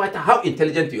 It doesn't matter how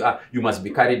intelligent you are, you must be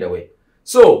carried away.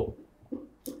 So,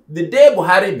 the day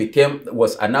Buhari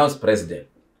was announced president,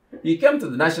 he came to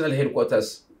the national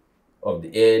headquarters of the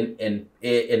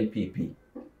NNPP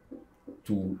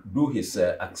to do his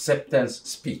acceptance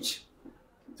speech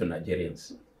to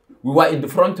Nigerians. We were in the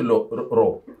front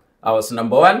row. I was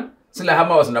number 1,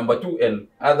 Silahama was number 2, and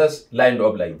others lined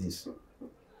up like this.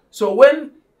 So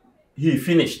when he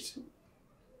finished,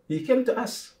 he came to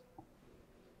us.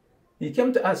 He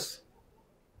came to us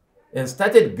and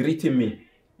started greeting me.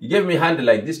 He gave me a hand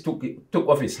like this, took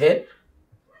off his head,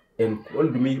 and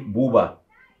called me Buba.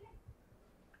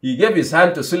 He gave his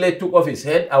hand to Sule, took off his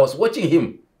head. I was watching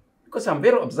him because I'm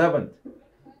very observant.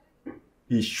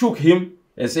 He shook him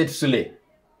and said, Sule.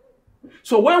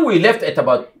 So when we left at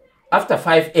about after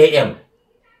 5 a.m.,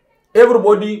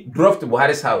 everybody drove to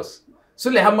Buhari's house.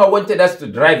 Sule Hamma wanted us to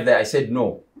drive there. I said,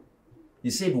 no. He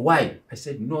said, why? I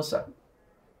said, no, sir.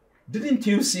 Didn't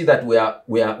you see that we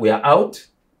are out?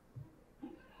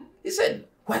 He said,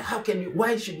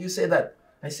 why should you say that?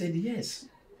 I said, yes.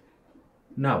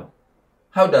 Now,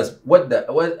 for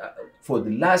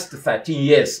the last 13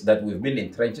 years that we've been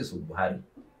in trenches with Buhari,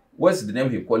 what's the name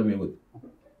he called me with?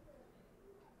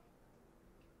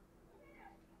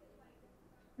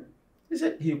 He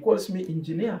said, he calls me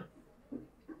engineer.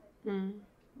 Mm.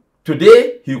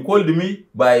 Today, he called me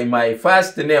by my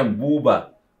first name, Buba.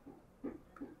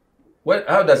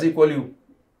 How does he call you?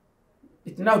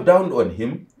 It now dawned on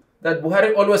him that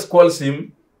Buhari always calls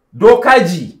him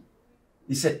Dokaji.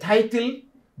 It's a title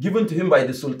given to him by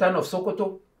the Sultan of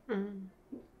Sokoto. Mm.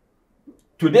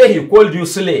 Today he called you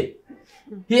Sule.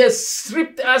 He has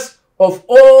stripped us of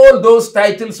all those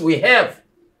titles we have.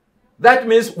 That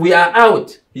means we are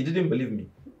out. He didn't believe me.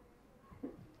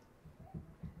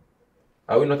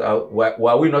 Are we not out?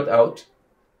 Were we not out?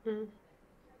 Mm.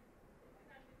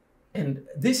 And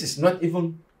this is not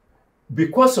even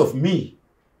because of me.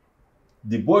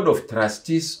 The board of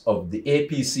trustees of the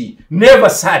APC never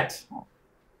sat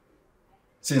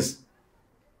since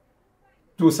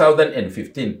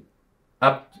 2015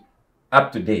 up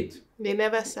to date. They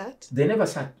never sat? They never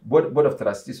sat. Board of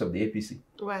trustees of the APC.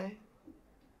 Why?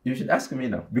 You should ask me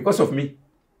now. Because of me.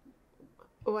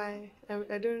 Why?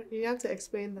 I don't. You have to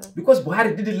explain that. Because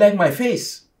Buhari didn't like my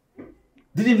face.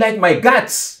 Didn't like my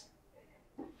guts.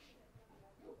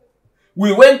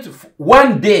 We went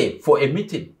one day for a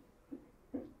meeting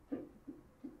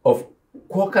of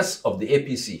caucus of the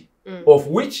APC, of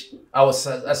which I was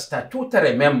a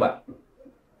statutory member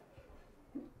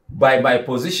by my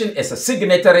position as a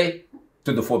signatory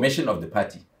to the formation of the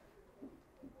party.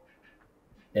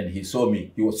 And he saw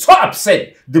me. He was so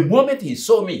upset. The moment he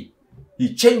saw me,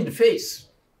 he changed face.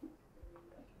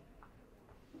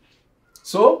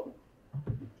 So,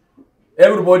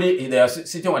 everybody, they are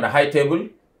sitting on a high table.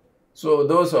 So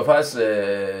those of us, I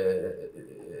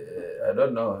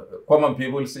don't know, common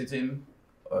people sitting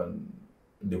on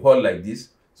the hall like this.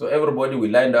 So everybody, we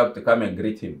lined up to come and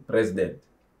greet him, president.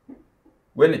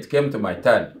 When it came to my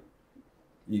turn,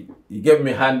 he gave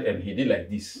me a hand and he did like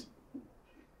this.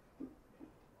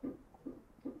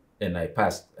 And I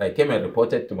passed. I came and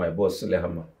reported to my boss,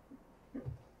 Sulehama.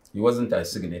 He wasn't a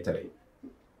signatory.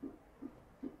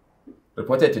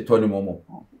 Reported to Tony Momo.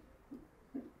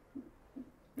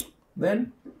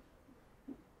 Then,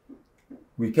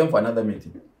 we came for another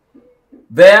meeting.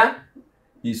 There,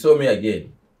 he saw me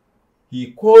again.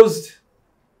 He caused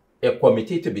a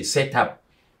committee to be set up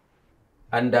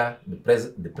under the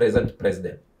present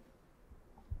president.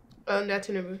 Under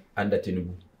Tinubu. Under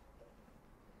Tinubu.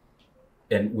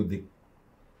 And with the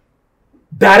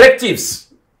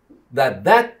directives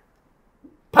that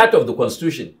part of the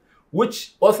constitution,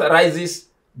 which authorizes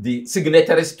the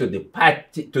signatories to the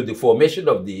party, to the formation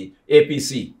of the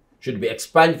APC, should be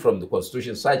expunged from the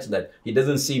constitution such that he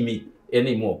doesn't see me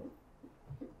anymore.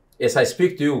 As I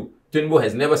speak to you, Tinubu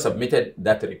has never submitted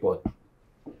that report.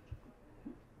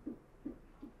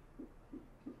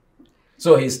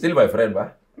 So he's still my friend,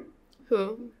 ba?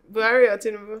 Who? Buhari or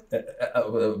Tinubu?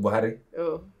 Buhari.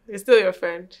 Oh, he's still your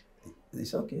friend.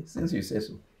 It's okay, since you say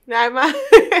so. Nah,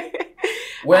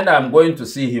 when I'm going to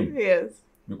see him, yes,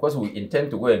 because we intend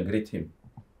to go and greet him.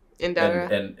 In Dara.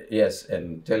 And yes,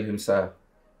 and tell him, sir,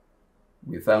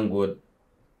 we thank God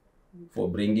for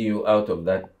bringing you out of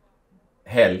that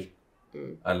hell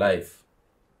alive.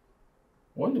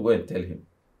 I want to go and tell him.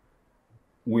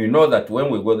 We know that when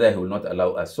we go there, he will not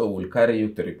allow us, so we'll carry you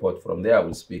to report. From there, I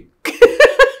will speak.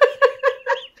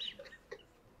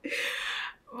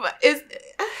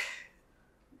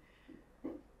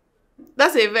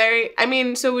 That's a very, I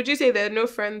mean, so would you say there are no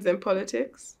friends in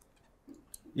politics?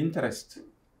 Interest.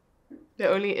 They're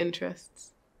only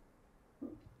interests.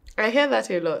 I hear that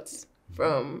a lot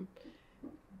from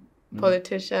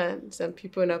politicians and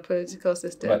people in our political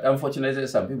system. But unfortunately,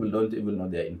 some people don't even know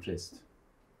their interest.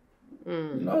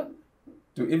 You know,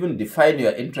 to even define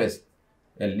your interest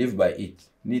and live by it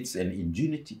needs an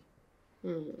ingenuity.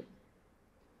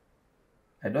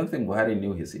 I don't think Buhari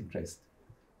knew his interest.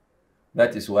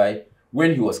 That is why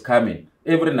when he was coming,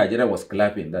 every Nigerian was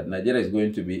clapping that Nigeria is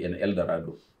going to be an El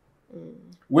Dorado.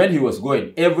 When he was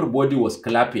going, everybody was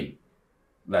clapping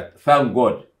that, thank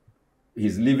God,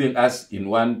 he's leaving us in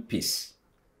one piece,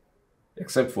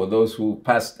 except for those who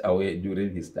passed away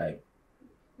during his time.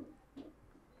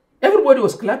 Everybody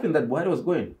was clapping that Buhari was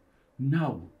going.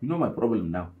 Now, you know my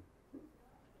problem now?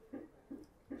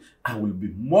 I will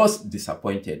be most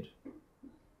disappointed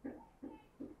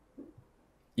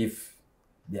if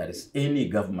there is any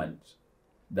government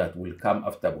that will come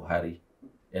after Buhari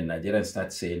and Nigerians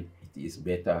start saying it is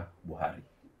better Buhari.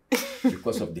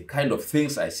 Because of the kind of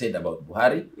things I said about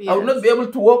Buhari, yes. I will not be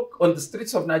able to walk on the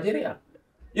streets of Nigeria.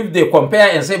 If they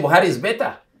compare and say Buhari is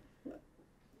better.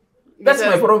 That's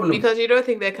my problem. Because you don't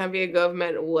think there can be a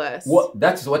government worse.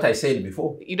 That's what I said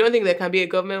before. You don't think there can be a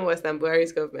government worse than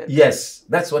Buhari's government? Yes,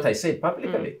 that's what I said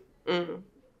publicly.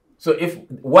 So if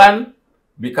one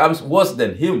becomes worse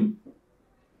than him,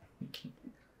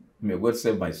 may God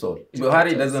save my soul.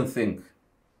 Buhari doesn't think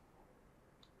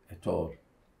at all.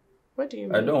 What do you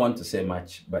mean? I don't want to say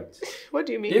much, but what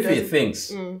do you mean? If he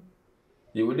thinks,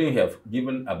 he wouldn't have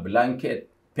given a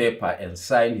blanket paper and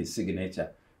signed his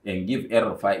signature and give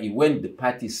RFI when the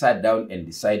party sat down and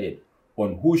decided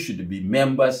on who should be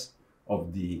members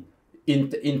of the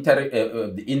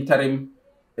interim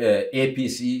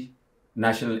APC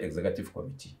National Executive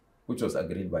Committee, which was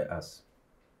agreed by us.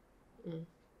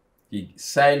 He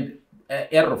signed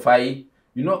RFI,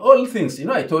 you know, all things. You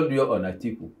know, I told you on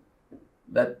Atiku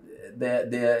that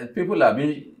the people are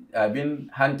being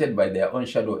hunted by their own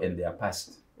shadow and their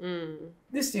past.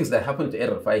 These things that happened to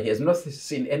RFI, he has not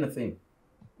seen anything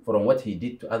from what he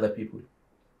did to other people,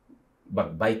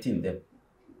 but biting them.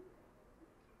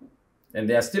 And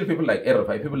there are still people like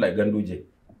RFI, people like Ganduje.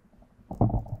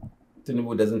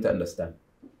 Tinubu doesn't understand.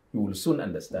 He will soon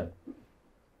understand.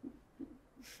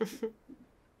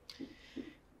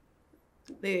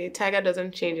 The tiger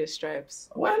doesn't change its stripes.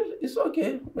 Well, it's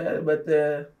okay.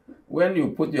 But when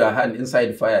you put your hand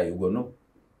inside fire, you go no.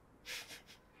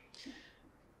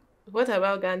 What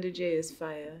about Ganduje's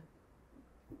fire?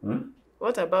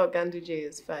 What about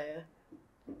Ganduje's fire?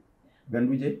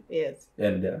 Ganduje? Yes.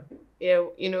 And yeah,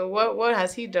 you know, what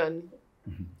has he done?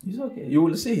 It's okay. You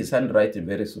will see his handwriting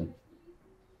very soon.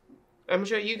 I'm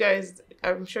sure you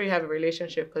have a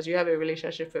relationship because you have a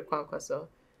relationship with Kwankwaso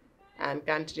and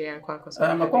Ganduje and Kwankwaso.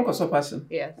 I'm a Kwankwaso person.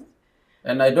 Yes.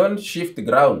 And I don't shift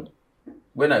ground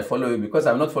when I follow you because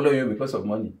I'm not following you because of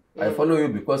money. I follow you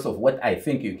because of what I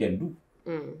think you can do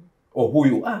or who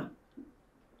you are.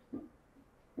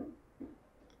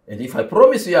 And if I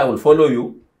promise you I will follow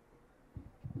you,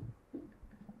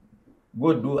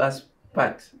 go do us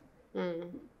part.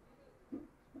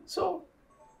 So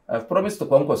I've promised to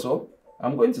Kwankwaso,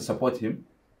 I'm going to support him.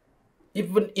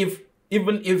 Even if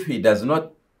he does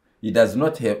not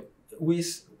have,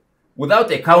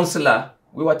 without a counselor,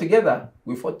 we were together,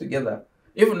 we fought together.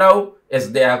 If now,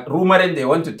 as they are rumoring they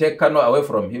want to take Kano away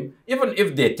from him, even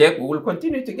if they take, we will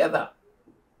continue together.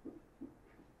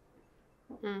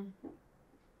 So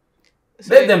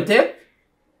let them take.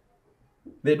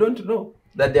 They don't know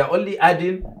that they are only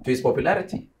adding to his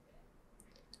popularity.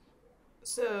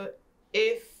 So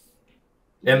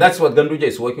and that's what Ganduje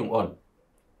is working on.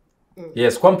 He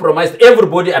has compromised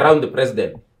everybody around the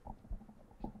president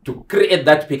to create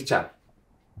that picture.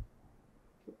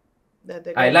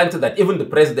 I learned that even the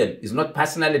president is not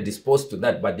personally disposed to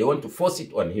that, but they want to force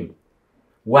it on him.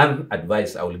 One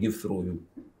advice I will give through you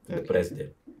to the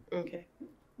president. Okay.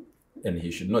 And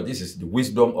he should know this is the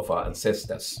wisdom of our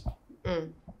ancestors.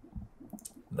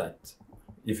 That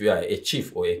if you are a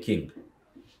chief or a king,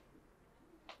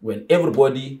 when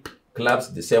everybody claps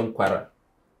the same quarrel,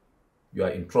 you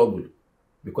are in trouble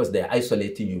because they are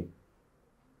isolating you.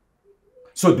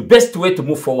 So the best way to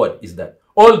move forward is that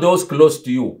all those close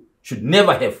to you should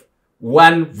never have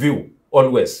one view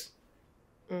always.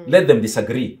 Let them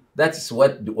disagree. That is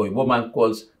what the Oyibo man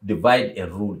calls divide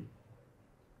and rule.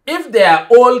 If they are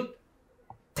all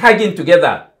tagging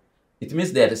together, it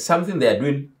means there is something they are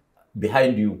doing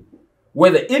behind you.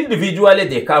 Whether individually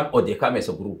they come or they come as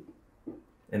a group.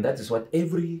 And that is what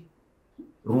every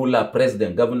ruler,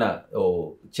 president, governor,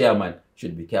 or chairman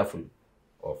should be careful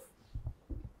of.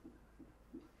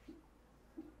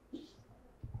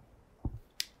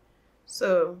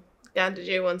 So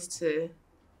Ganduje wants to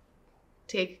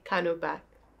take Kano back.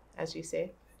 as you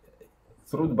say?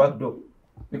 Through the back door.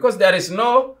 Because there is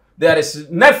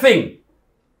nothing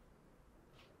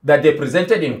that they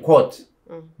presented in court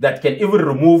that can even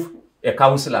remove a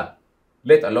councillor,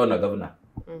 let alone a governor.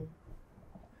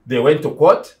 They went to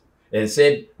court and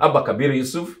said Abba Kabir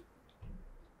Yusuf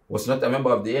was not a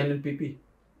member of the NNPP.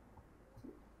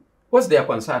 What's their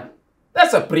concern?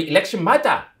 That's a pre-election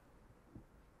matter.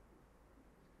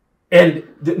 And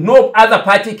no other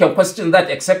party can question that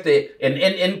except an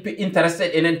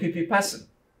interested NNPP person.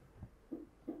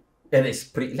 And it's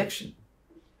pre-election.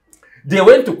 They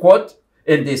went to court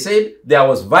and they said there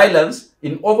was violence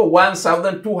in over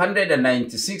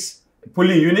 1,296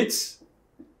 polling units.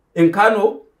 In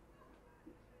Kano,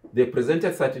 they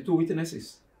presented 32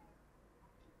 witnesses.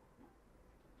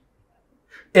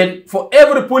 And for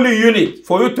every polling unit,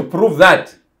 for you to prove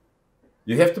that,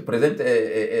 you have to present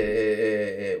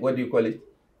what do you call it?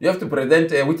 You have to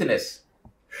present a witness.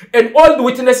 And all the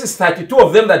witnesses, 32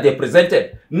 of them that they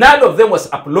presented, none of them was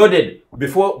uploaded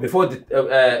before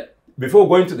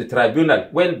going to the tribunal,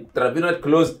 when the tribunal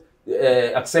closed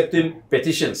accepting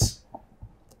petitions.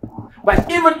 But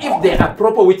even if they are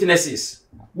proper witnesses,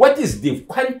 what is the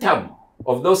quantum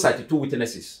of those 32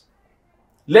 witnesses?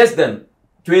 Less than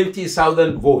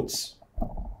 20,000 votes.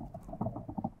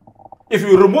 If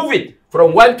you remove it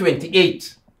from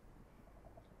 128,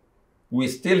 we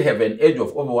still have an edge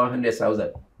of over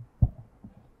 100,000.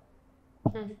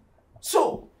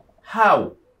 So,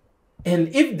 how? And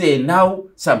if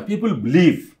some people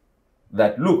believe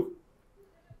that, look,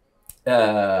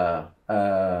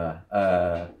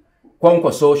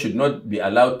 Kwankwaso should not be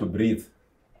allowed to breathe.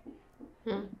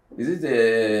 Is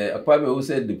it Akpabio who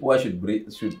said the poor should breathe?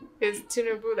 It's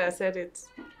Tinubu that said it.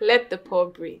 Let the poor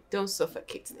breathe. Don't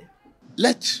suffocate them.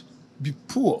 Let the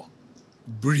poor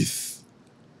breathe.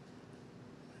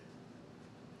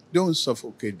 Don't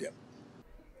suffocate them.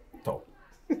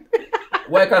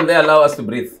 Why can't they allow us to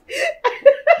breathe?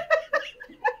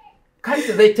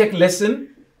 Can't they take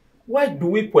lesson? Why do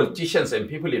we politicians and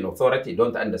people in authority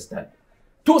don't understand?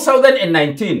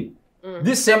 2019,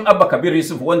 this same Abba Kabir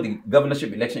Yusuf won the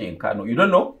governorship election in Kano. You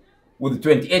don't know? With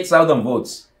 28,000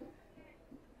 votes.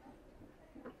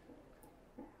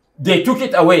 They took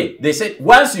it away. They said,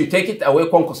 once you take it away,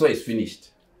 Kwankwaso is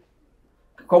finished.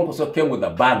 Kwankwaso came with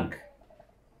a bang.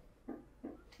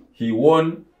 He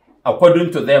won,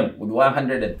 according to them, with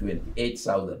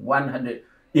 128,000.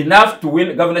 Enough to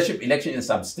win a governorship election in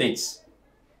some states.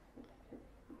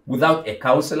 Without a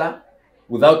councillor,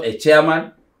 without a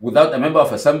chairman, without a member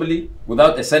of assembly,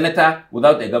 without a senator,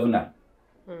 without a governor.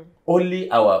 Only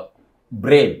our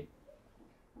brain.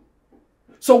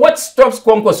 So what stops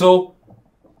Kwankwaso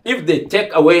if they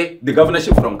take away the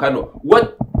governorship from Kano?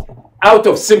 What? Out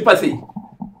of sympathy.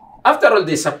 After all,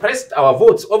 they suppressed our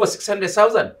votes, over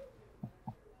 600,000.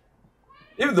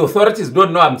 If the authorities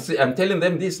don't know, I'm telling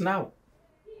them this now.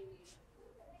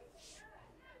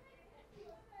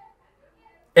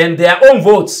 And their own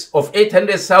votes of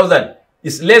 800,000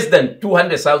 is less than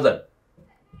 200,000.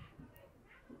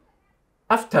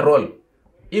 After all,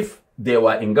 if they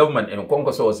were in government and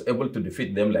Kwankwaso was able to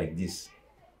defeat them like this,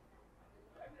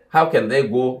 how can they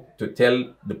go to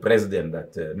tell the president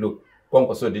that, look,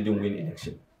 Kwankwaso didn't win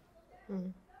election?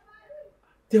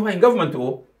 They were in government,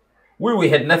 oh. We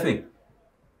had nothing.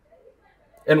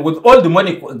 And with all the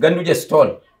money Ganduje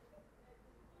stole,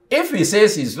 if he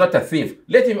says he's not a thief,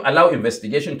 let him allow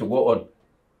investigation to go on.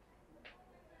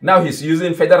 Now he's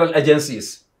using federal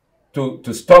agencies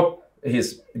to stop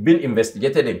his being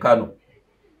investigated in Kano.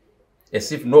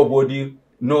 As if nobody,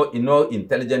 no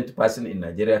intelligent person in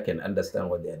Nigeria can understand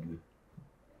what they are doing.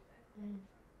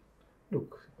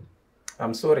 Look,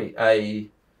 I'm sorry.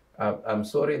 I'm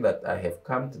sorry that I have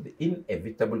come to the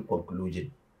inevitable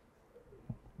conclusion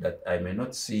that I may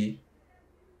not see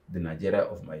the Nigeria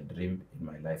of my dream in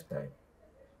my lifetime.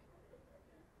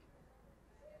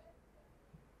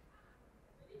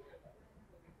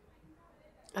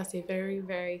 That's a very,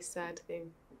 very sad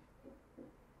thing.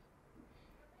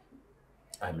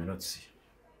 I may not see.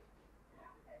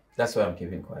 That's why I'm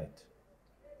keeping quiet.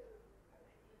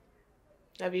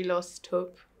 Have you lost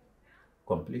hope?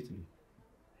 Completely.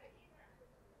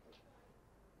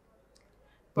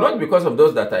 Not because of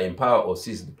those that are in power or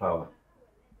seize the power,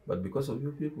 but because of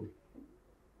you people.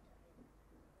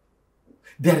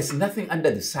 There is nothing under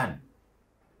the sun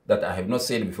that I have not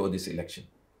said before this election.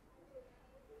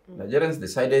 Nigerians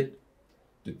decided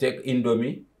to take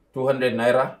Indomie, 200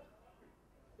 naira,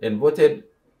 and voted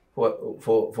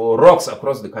for rocks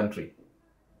across the country.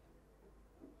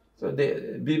 So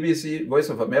the BBC, Voice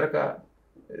of America,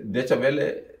 Deutsche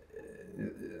Welle,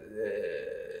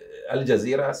 Al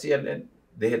Jazeera, CNN,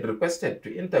 They had requested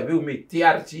to interview me,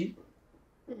 TRT.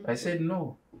 I said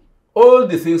no. All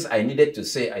the things I needed to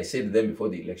say, I said them before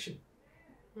the election.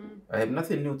 I have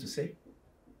nothing new to say.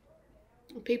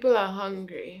 People are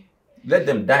hungry. Let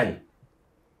them die.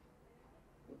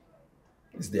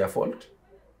 It's their fault.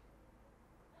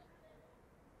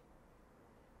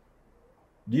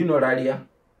 Do you know Radia?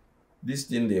 This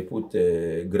thing they put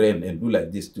grain and do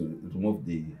like this to remove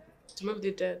the... To remove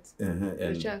the dirt.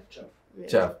 And the chaff.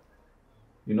 Chaff.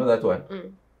 You know that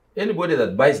one? Anybody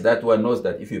that buys that one knows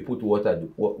that if you put water, the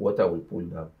water will pull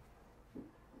down.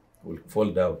 Will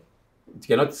fall down. It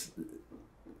cannot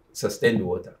sustain the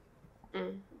water.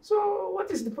 So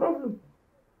what is the problem?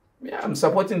 Yeah, I'm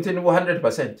supporting Tinubu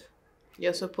 100%.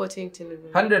 You're supporting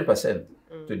Tinubu? 100%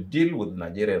 to deal with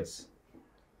Nigerians.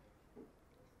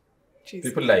 Jeez.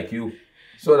 People like you.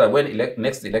 So that when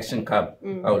next election comes,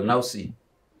 I will now see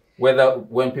whether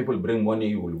when people bring money,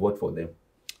 you will vote for them.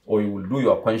 Or you will do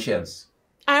your conscience.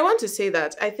 I want to say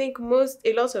that I think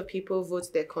a lot of people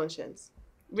vote their conscience,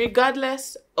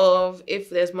 regardless of if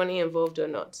there's money involved or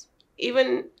not.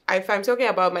 Even if I'm talking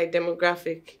about my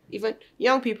demographic, even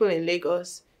young people in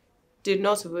Lagos did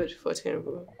not vote for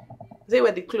Tinubu. They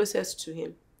were the closest to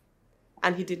him,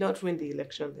 and he did not win the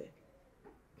election there.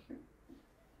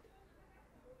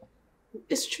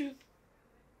 It's true.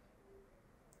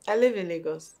 I live in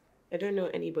Lagos. I don't know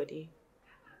anybody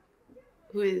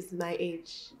who is my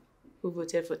age who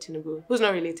voted for Tinubu, who's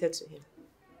not related to him.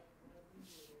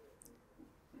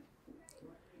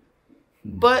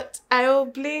 But I will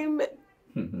blame.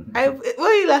 I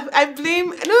blame.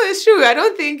 No, it's true. I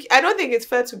don't think it's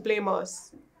fair to blame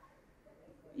us.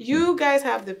 You guys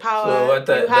have the power.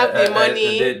 You have the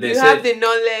money. You have the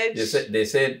knowledge.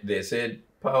 They said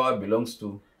power belongs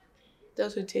to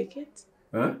those who take it.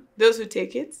 Huh? Those who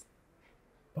take it.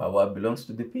 Power belongs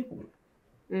to the people.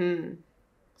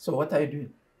 So what are you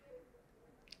doing?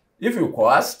 If you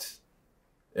coerced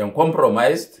and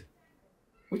compromised,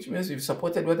 which means you've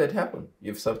supported what had happened.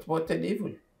 You've supported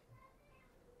evil.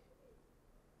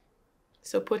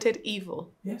 Supported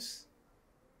evil? Yes.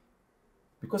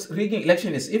 Because rigging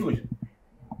election is evil.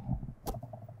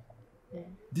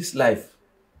 This life.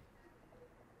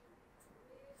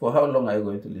 For how long are you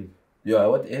going to live? You are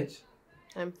what age?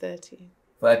 I'm 30.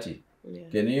 30? Yeah.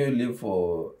 Can you live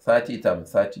for 30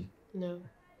 times 30? No.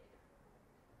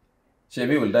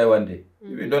 Shebi will die one day.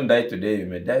 If you don't die today, you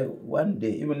may die one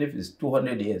day, even if it's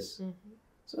 200 years.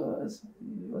 So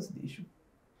what's the issue?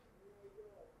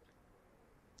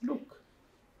 Look,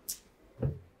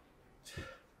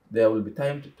 there will be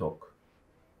time to talk.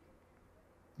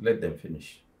 Let them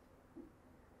finish.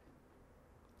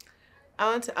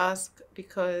 I want to ask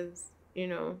because,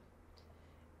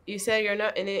 you said you're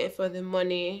not in it for the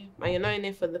money, and you're not in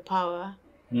it for the power.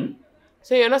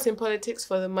 So you're not in politics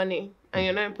for the money, and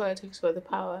you're not in politics for the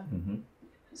power.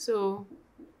 So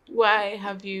why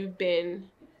have you been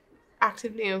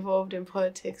actively involved in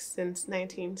politics since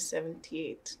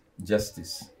 1978?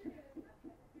 Justice.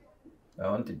 I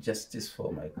want justice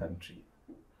for my country,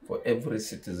 for every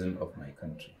citizen of my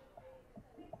country.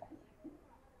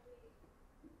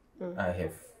 I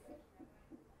have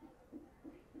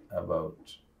about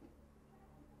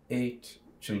 8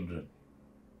 children,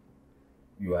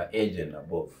 your age and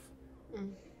above,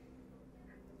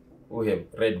 who have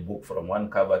read book from one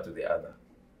cover to the other,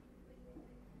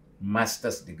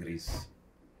 master's degrees,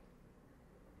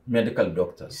 medical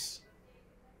doctors,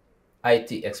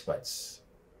 IT experts,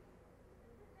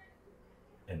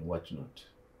 and whatnot.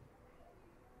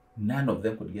 None of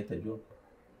them could get a job.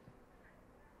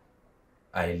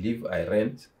 I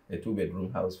rent a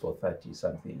 2-bedroom house for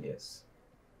 30-something years.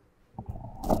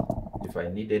 If I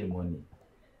needed money,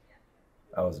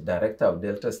 I was director of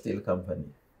Delta Steel Company.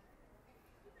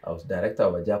 I was director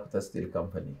of Ajakuta Steel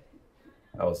Company.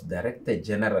 I was director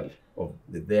general of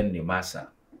the then NIMASA.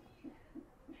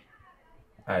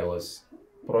 I was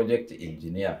project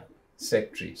engineer,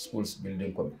 secretary, schools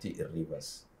building committee in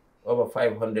Rivers. Over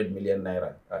 500 million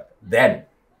naira then,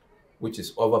 which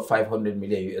is over 500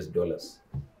 million US dollars.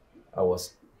 I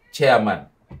was chairman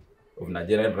of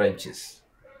Nigerian ranches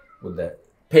with a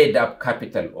paid up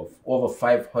capital of over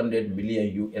 500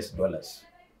 million US dollars.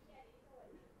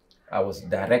 I was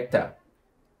director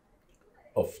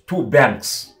of 2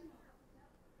 banks.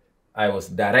 I was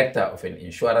director of an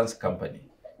insurance company.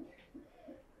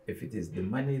 If it is the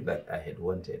money that I had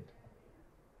wanted,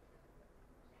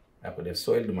 I could have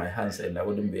soiled my hands and I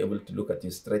wouldn't be able to look at you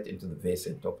straight into the face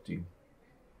and talk to you,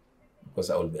 because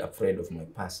I would be afraid of my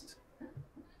past.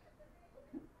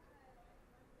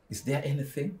 Is there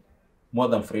anything more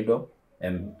than freedom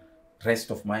and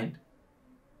rest of mind?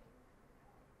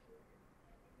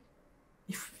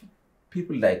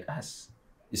 people like us.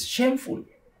 It's shameful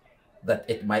that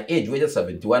at my age, whether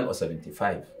 71 or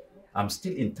 75, I'm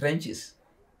still in trenches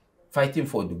fighting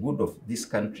for the good of this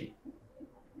country.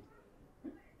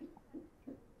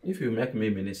 If you make me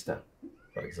minister,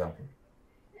 for example,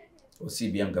 or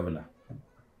CBN governor,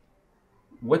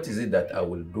 what is it that I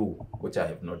will do which I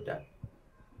have not done?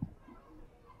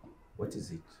 What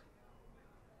is it?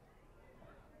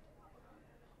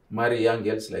 Marry young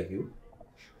girls like you?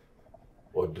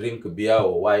 Or drink beer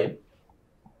or wine?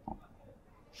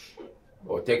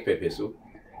 Or take pepper soup?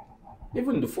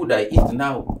 Even the food I eat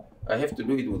now, I have to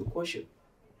do it with caution.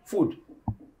 Food.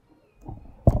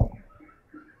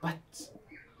 But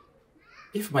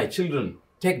if my children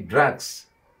take drugs,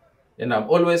 and I'm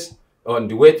always on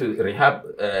the way to rehab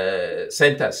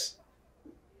centers,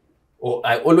 or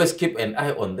I always keep an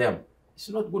eye on them, it's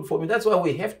not good for me. That's why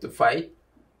we have to fight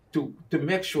to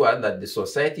make sure that the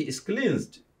society is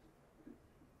cleansed.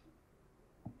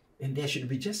 And there should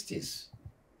be justice.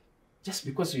 Just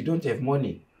because you don't have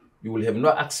money, you will have no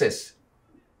access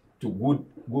to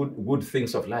good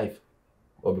things of life.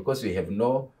 Or because you have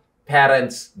no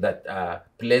parents that are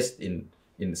placed in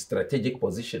strategic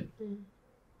position.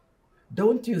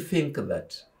 Don't you think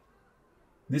that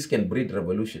this can breed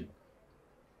revolution?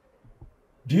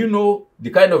 Do you know the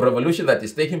kind of revolution that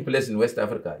is taking place in West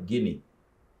Africa? Guinea,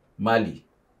 Mali,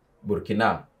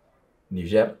 Burkina,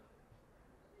 Niger?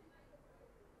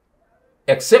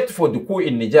 Except for the coup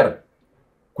in Niger,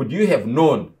 could you have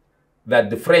known that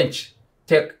the French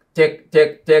take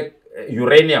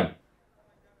uranium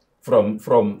from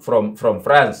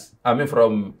France,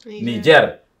 from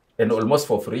Niger, and almost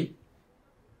for free?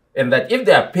 And that if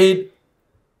they are paid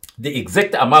the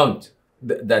exact amount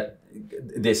that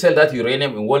they sell that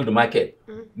uranium in world market,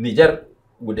 Niger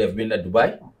would have been at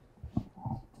Dubai.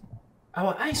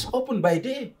 Our eyes open by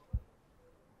day.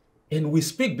 And we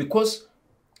speak because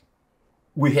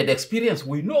we had experience,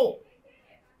 we know.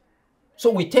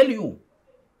 So we tell you,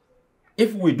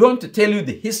 if we don't tell you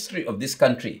the history of this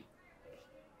country,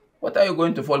 what are you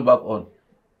going to fall back on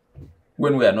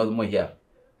when we are not more here?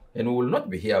 And we will not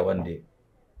be here one day.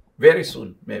 Very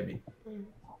soon, maybe.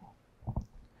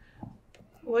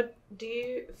 What do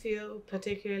you feel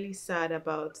particularly sad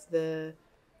about the,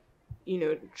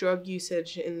 drug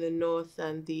usage in the north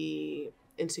and the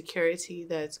insecurity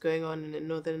that's going on in the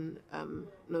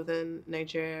northern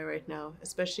Nigeria right now,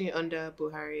 especially under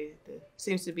Buhari? There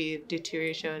seems to be a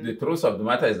deterioration. The truth of the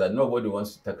matter is that nobody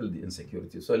wants to tackle the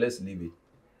insecurity, so let's leave it.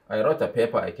 I wrote a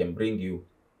paper I can bring you,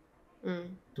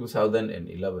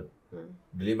 2011,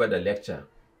 delivered a lecture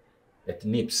at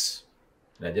NIPS,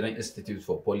 Nigerian Institute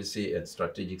for Policy and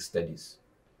Strategic Studies.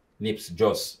 NIPS,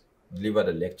 JOS, delivered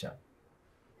a lecture.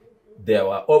 There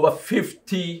were over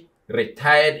 50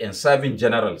 retired and serving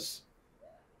generals.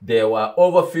 There were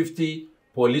over 50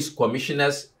 police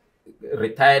commissioners,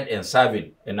 retired and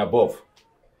serving and above.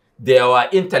 There were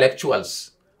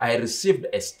intellectuals. I received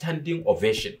a standing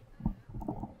ovation.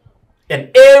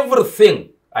 And everything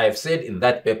I have said in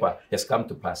that paper has come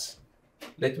to pass.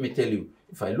 Let me tell you,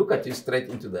 if I look at you straight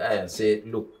into the eye and say,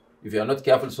 look, if you are not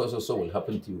careful, so will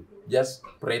happen to you. Just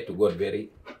pray to God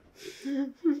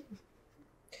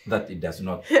that it does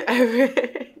not.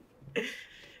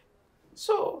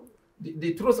 So,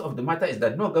 the truth of the matter is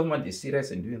that no government is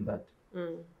serious in doing that.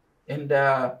 And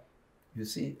you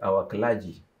see, our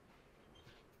clergy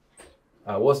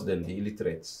are worse than the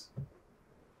illiterates.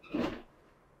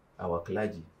 Our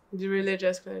clergy. The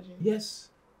religious clergy. Yes.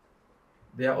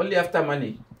 They are only after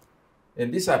money.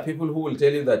 And these are people who will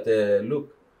tell you that,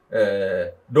 look,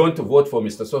 don't vote for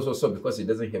Mr. So because he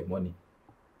doesn't have money.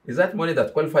 Is that money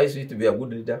that qualifies you to be a good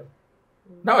leader?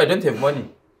 Now I don't have money.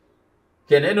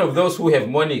 Can any of those who have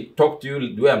money talk to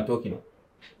you the way I'm talking?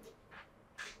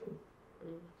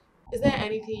 Is there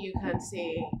anything you can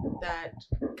say that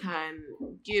can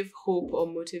give hope or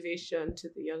motivation to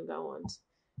the younger ones?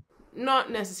 Not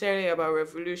necessarily about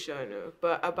revolution,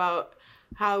 but about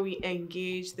how we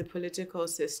engage the political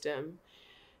system.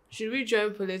 Should we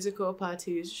join political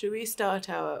parties? Should we start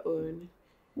our own?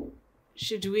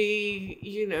 Should we,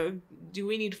 do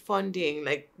we need funding?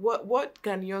 Like, what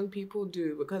can young people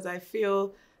do? Because I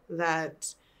feel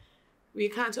that we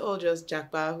can't all just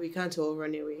jackpot, we can't all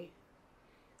run away.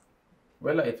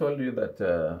 Well, I told you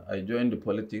that I joined the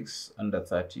politics under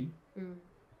 30.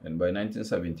 And by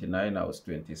 1979, I was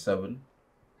 27.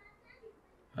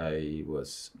 I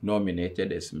was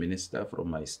nominated as minister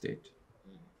from my state.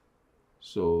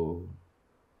 So,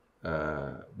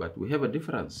 but we have a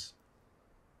difference.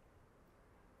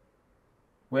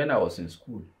 When I was in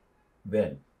school,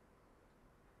 then,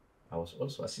 I was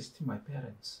also assisting my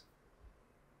parents.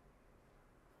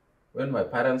 When my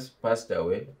parents passed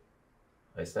away,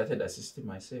 I started assisting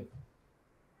myself.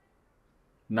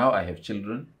 Now I have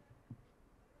children.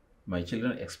 My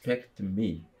children expect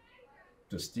me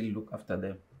to still look after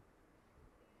them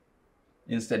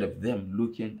instead of them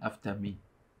looking after me.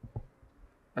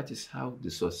 That is how the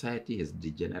society has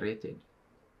degenerated.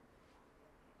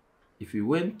 If you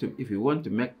want to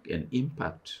make an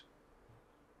impact,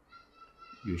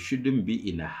 you shouldn't be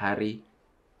in a hurry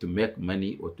to make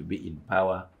money or to be in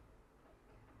power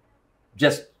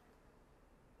just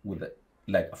with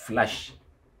like a flash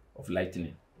of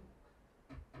lightning.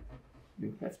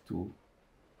 You have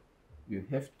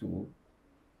to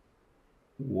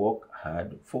work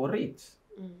hard for it,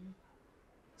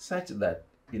 such that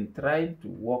in trying to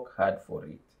work hard for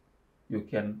it, you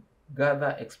can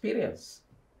gather experience.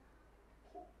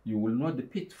 You will know the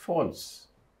pitfalls.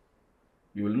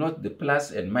 You will know the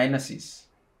plus and minuses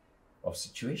of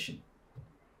situation.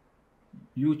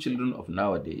 You children of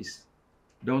nowadays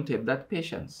don't have that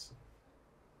patience.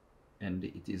 And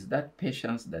it is that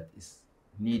patience that is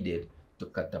needed to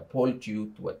catapult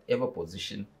you to whatever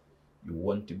position you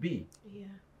want to be. Yeah.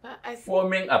 But I think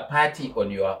forming a party on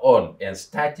your own and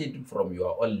starting from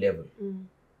your own level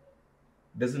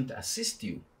doesn't assist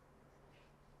you.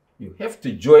 You have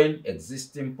to join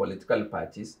existing political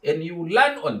parties and you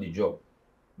learn on the job.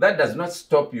 That does not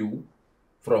stop you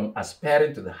from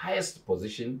aspiring to the highest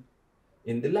position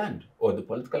in the land or the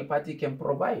political party can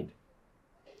provide.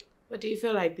 But do you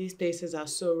feel like these places are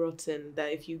so rotten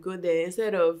that if you go there,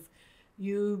 instead of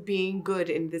you being good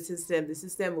in the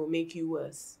system will make you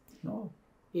worse? No.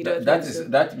 You don't That think so?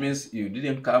 that means you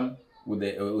didn't come with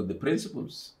the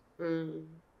principles.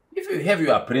 If you have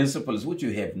your principles, which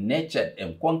you have nurtured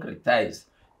and concretized,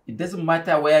 it doesn't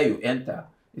matter where you enter.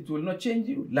 It will not change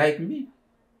you. Like me.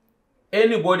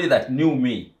 Anybody that knew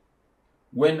me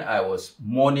when I was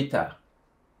monitor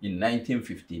in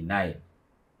 1959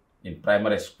 in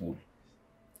primary school,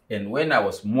 and when I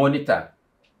was monitor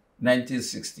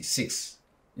 1966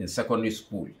 in secondary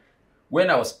school, when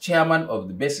I was chairman of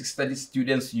the Basic Studies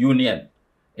Students Union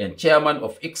and chairman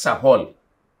of ICSA Hall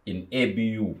in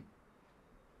ABU,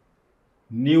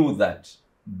 knew that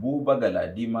Buba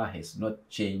Galadima has not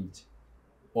changed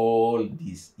all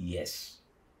these years.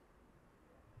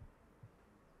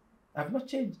 I've not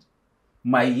changed.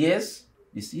 My yes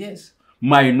is yes.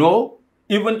 My no,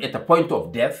 even at a point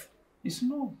of death, is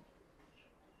no.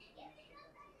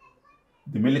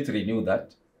 The military knew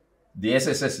that. The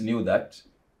SSS knew that.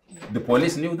 The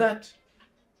police knew that.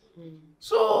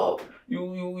 So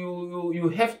you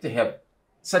have to have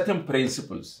certain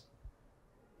principles.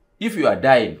 If you are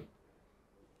dying,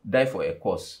 die for a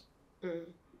cause.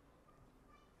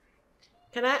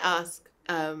 Can I ask,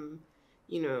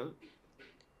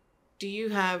 do you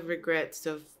have regrets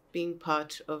of being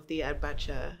part of the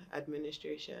Abacha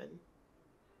administration?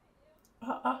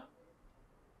 I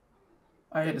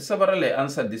had severally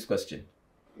answered this question.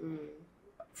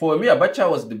 For me, Abacha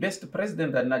was the best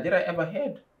president that Nigeria ever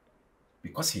had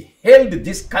because he held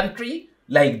this country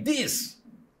like this.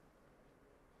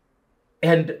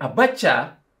 And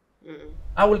Abacha,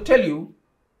 I will tell you,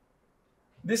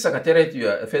 this secretariat,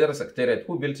 your federal secretariat,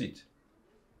 who built it?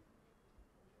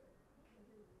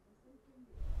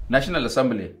 National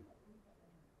Assembly.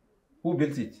 Who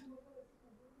built it?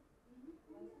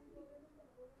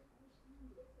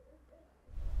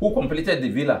 Who completed the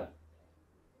villa?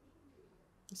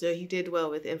 So he did well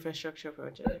with infrastructure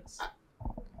projects.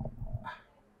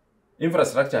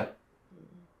 Infrastructure.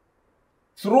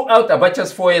 Throughout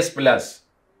Abacha's 4 years plus,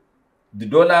 the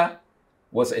dollar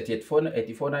was at 84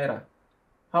 naira.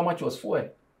 How much was fuel?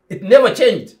 It never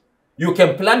changed. You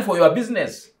can plan for your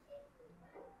business.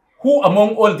 Who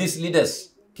among all these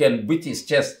leaders can beat his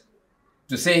chest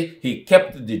to say he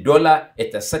kept the dollar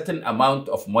at a certain amount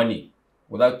of money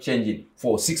without changing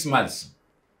for 6 months?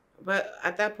 But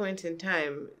at that point in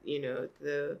time,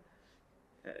 the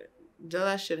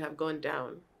dollar should have gone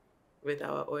down with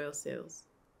our oil sales.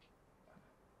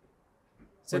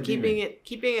 So keeping it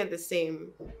the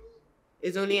same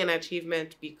is only an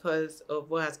achievement because of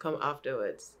what has come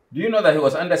afterwards. Do you know that he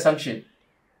was under sanction?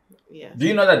 Yeah. Do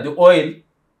you know that the oil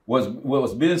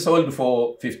was being sold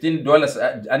for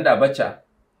 $15 under Abacha?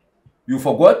 You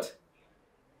forgot?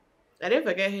 I didn't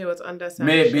forget he was under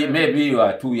sanction. Maybe you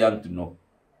are too young to know.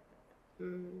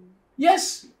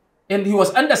 Yes. And he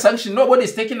was under sanction.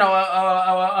 Nobody's taking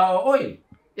our oil.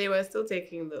 They were still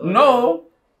taking the oil. No.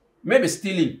 Maybe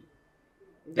stealing.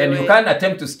 You can't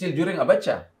attempt to steal during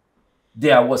Abacha.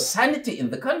 There was sanity in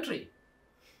the country.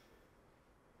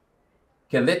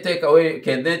 Can they take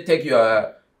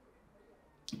your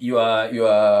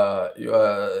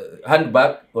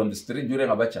handbag on the street during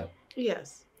Abacha?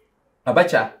 Yes.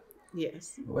 Abacha?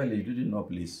 Yes. Well, you didn't know,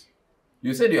 please.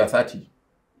 You said you are 30.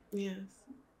 Yes.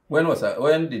 When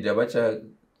did Abacha,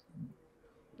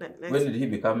 when did he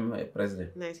become a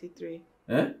president? 93.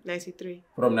 Eh? 93.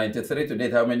 From 93 to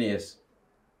date, how many years?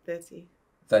 30.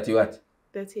 30 what?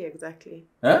 30 exactly.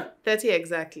 Huh? 30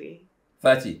 exactly.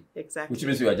 30. Exactly. Which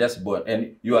means you are just born,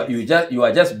 and you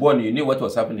are just born. You knew what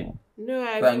was happening. No,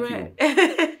 Thank you.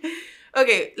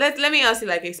 Okay, let me ask you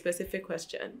like a specific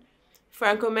question.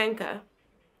 Frank Omenka,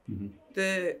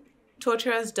 the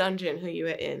torturous dungeon who you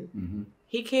were in,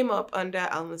 he came up under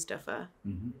Al Mustafa.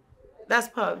 That's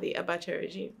part of the Abacha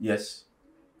regime. Yes.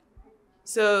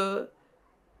 So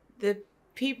the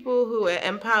people who were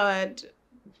empowered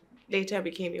later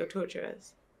became your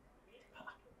torturers.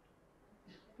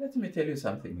 Let me tell you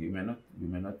something. You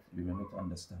may not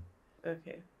understand.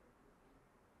 Okay.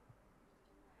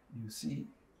 You see,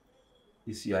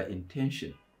 it's your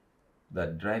intention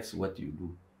that drives what you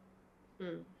do.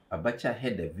 Abacha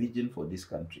had a vision for this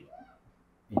country,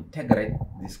 integrate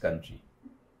this country,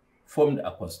 formed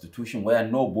a constitution where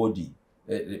nobody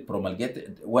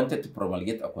wanted to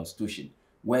promulgate a constitution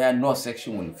where no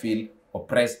section will feel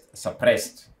oppressed,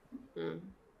 suppressed.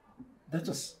 That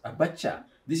was Abacha.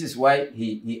 This is why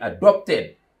he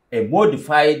adopted a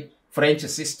modified French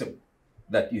system,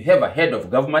 that you have a head of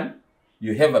government,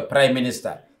 you have a prime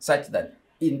minister, such that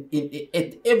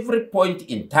at every point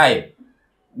in time,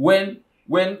 when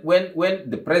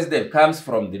the president comes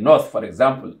from the north, for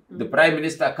example, the prime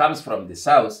minister comes from the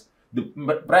south, the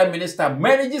prime minister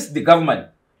manages the government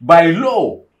by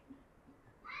law,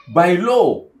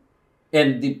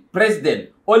 and the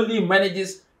president only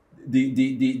manages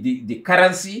the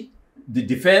currency, the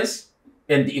defense,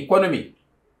 and the economy.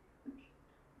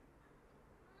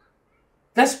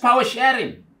 That's power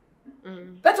sharing.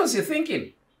 That was his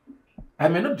thinking. I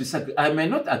may not disagree, I may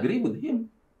not agree with him,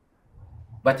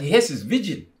 but he has his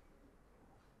vision.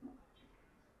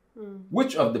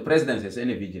 Which of the presidents has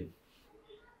any vision?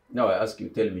 Now I ask you,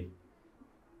 tell me.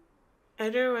 I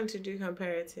don't want to do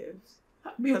comparatives.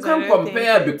 You can't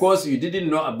compare because you didn't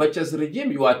know Abacha's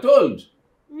regime. You are told.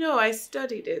 No, I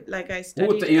studied it. Like I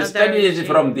studied. You studied it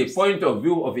from the point of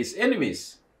view of his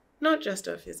enemies. Not just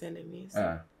of his enemies.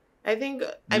 I think.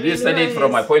 Did you study it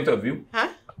from my point of view? Huh?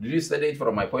 Did you study it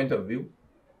from my point of view?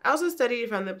 I also studied it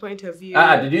from the point of view.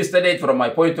 Did you study it from my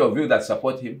point of view that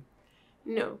support him?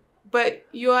 No, but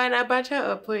you are an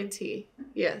Abacha appointee.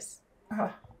 Yes.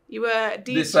 You were DG.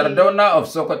 The Sardona of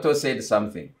Sokoto said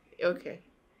something. Okay.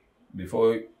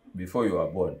 Before you were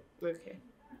born. Okay.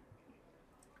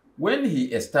 When he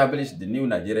established the new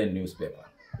Nigerian newspaper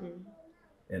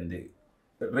and the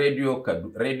radio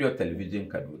television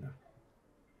Kaduna,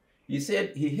 he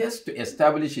said he has to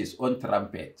establish his own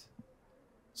trumpet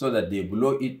so that they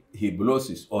blow it, he blows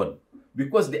his own.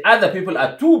 Because the other people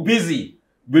are too busy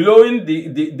blowing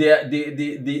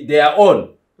their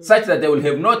own, such that they will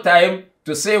have no time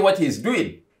to say what he's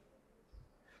doing.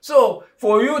 So,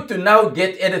 for you to now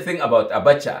get anything about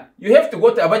Abacha, you have to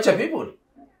go to Abacha people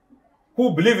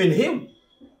who believe in him.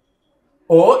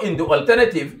 Or, in the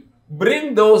alternative,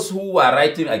 bring those who are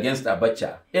writing against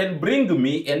Abacha and bring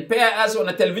me and pair us on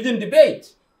a television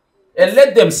debate. And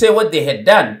let them say what they had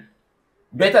done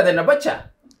better than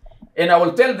Abacha. And I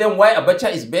will tell them why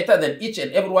Abacha is better than each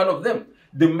and every one of them.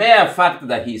 The mere fact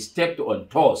that he stepped on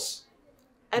toes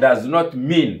does not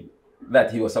mean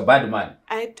that he was a bad man.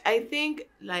 I think,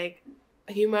 like,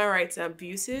 human rights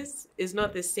abuses is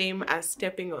not the same as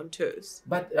stepping on toes.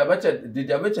 But Abacha, did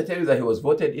Abacha tell you that he was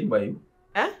voted in by you?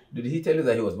 Huh? Did he tell you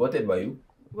that he was voted by you?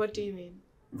 What do you mean?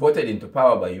 Voted into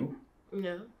power by you?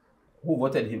 No. Who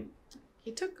voted him?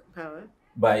 He took power.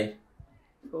 By?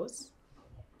 Force.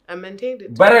 And maintained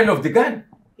it. Barrel of the gun?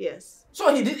 Yes.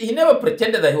 So he never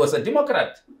pretended that he was a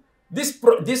Democrat. These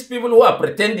people who are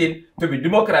pretending to be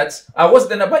Democrats are worse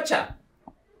than Abacha.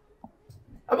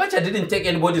 Abacha didn't take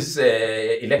anybody's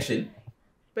election.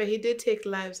 But he did take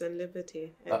lives and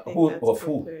liberty. Of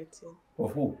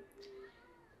who?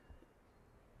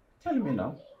 Tell me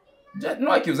now.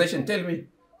 No accusation, tell me.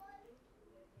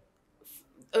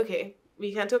 Okay,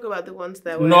 we can talk about the ones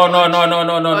that were... No. Now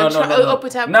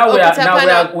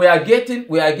we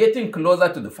are getting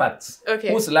closer to the facts.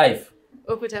 Okay. Whose life?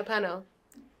 Oputa panel.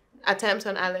 Attempts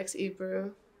on Alex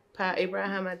Ibru, Pa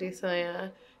Abraham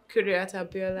Adesanya, Kuriat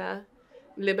Abiola,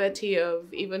 liberty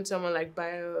of even someone like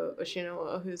Bayo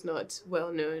Oshinawa, who's not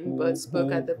well known, but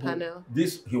spoke at the panel.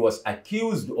 He was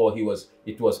accused, or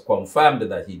it was confirmed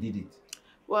that he did it?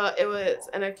 Well, it was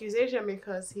an accusation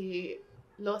because he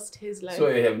lost his life. So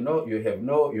you have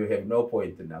no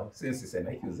point now, since it's an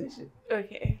accusation.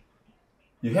 Okay.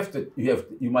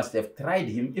 you must have tried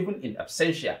him even in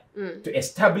absentia to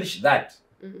establish that.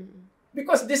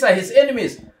 Because these are his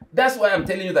enemies. That's why I'm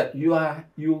telling you that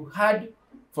you heard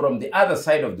from the other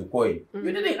side of the coin.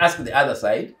 You didn't ask the other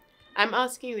side. I'm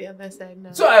asking the other side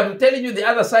now. So I'm telling you the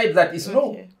other side that is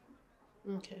no.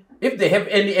 Okay. If they have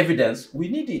any evidence, we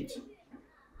need it.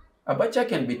 Abacha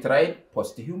can be tried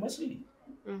posthumously.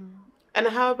 And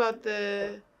how about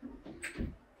the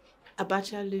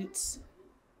Abacha loots?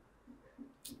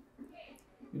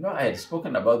 You know, I had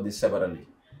spoken about this severally.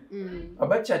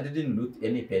 Abacha didn't loot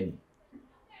any penny.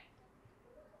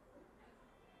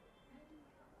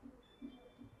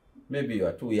 Maybe you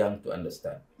are too young to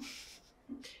understand.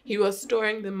 He was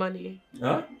storing the money.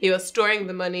 Huh? He was storing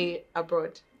the money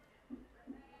abroad.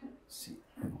 See.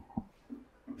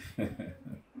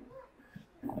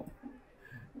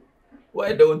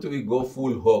 Why don't we go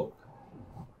full hog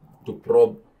to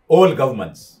probe all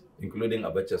governments, including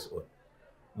Abacha's own?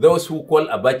 Those who call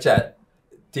Abacha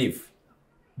thief,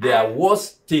 they are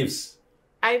worse thieves.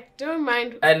 I don't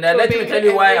mind. And let me tell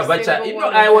you why Abacha. You know,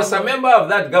 I was a member of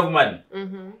that government.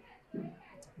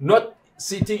 Not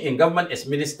sitting in government as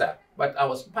minister, but I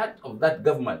was part of that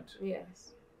government.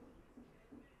 Yes.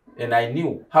 And I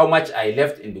knew how much I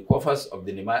left in the coffers of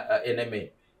the NMA,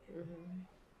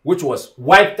 which was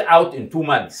wiped out in 2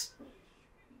 months.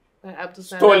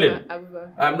 Stolen.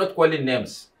 I'm not calling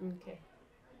names. Okay.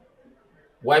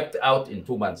 Wiped out in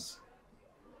 2 months.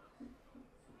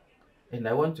 And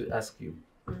I want to ask you,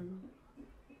 do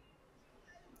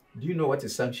you know what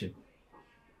is sanction?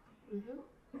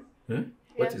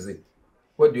 What is it?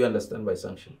 What do you understand by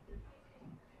sanction?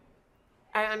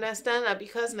 I understand that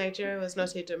because Nigeria was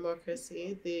not a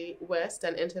democracy, the West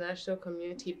and international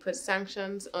community put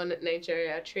sanctions on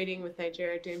Nigeria, trading with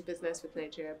Nigeria, doing business with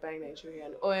Nigeria, buying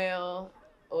Nigerian oil,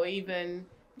 or even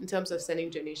in terms of sending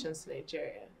donations to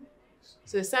Nigeria.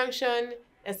 So sanction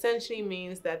essentially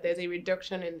means that there's a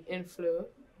reduction in inflow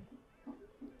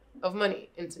of money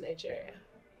into Nigeria,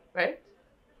 right?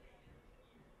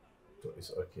 So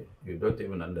it's okay. You don't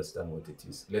even understand what it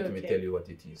is. Let me tell you what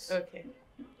it is. Okay.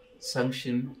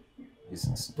 Sanction is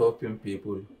stopping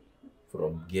people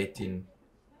from getting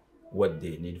what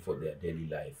they need for their daily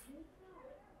life.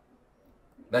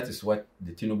 That is what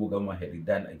the Tinubu government had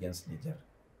done against Niger.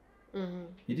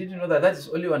 You didn't know that is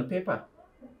only on paper.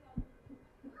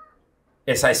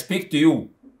 As I speak to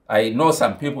you, I know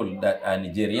some people that are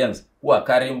Nigerians who are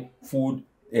carrying food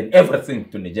and everything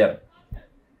to Niger.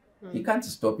 He can't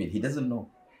stop it. He doesn't know.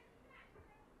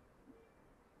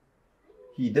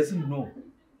 He doesn't know.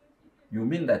 You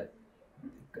mean that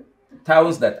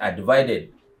towns that are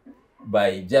divided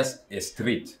by just a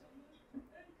street,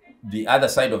 the other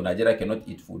side of Nigeria cannot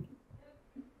eat food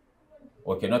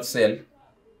or cannot sell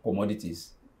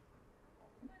commodities?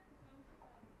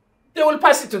 They will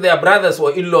pass it to their brothers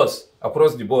or in-laws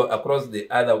across the board, across the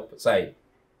other side.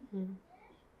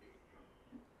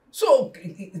 So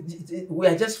we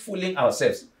are just fooling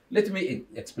ourselves. Let me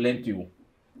explain to you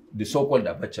the so-called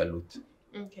Abacha loot.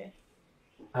 Okay.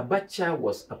 Abacha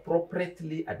was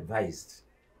appropriately advised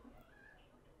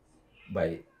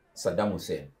by Saddam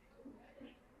Hussein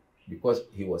because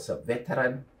he was a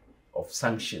veteran of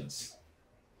sanctions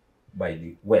by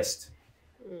the West.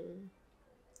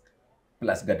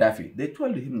 Plus Gaddafi. They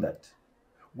told him that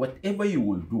whatever you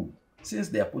will do, since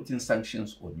they are putting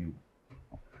sanctions on you,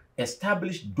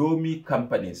 establish dummy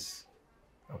companies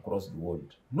across the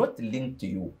world, not linked to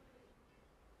you,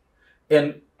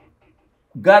 and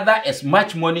gather as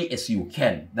much money as you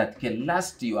can that can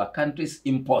last your country's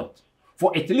import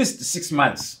for at least 6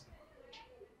 months.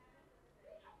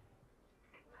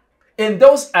 And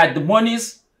those are the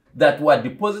monies that were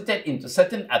deposited into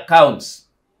certain accounts.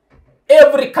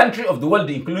 Every country of the world,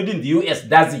 including the US,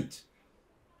 does it.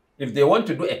 If they want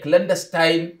to do a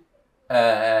clandestine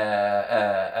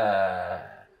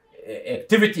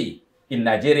activity in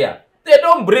Nigeria, they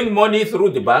don't bring money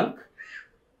through the bank.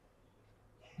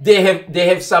 They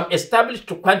have some established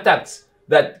contacts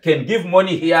that can give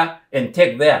money here and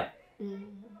take there.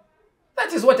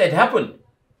 That is what had happened.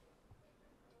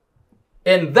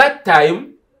 And that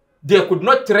time, they could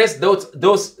not trace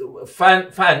those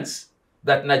funds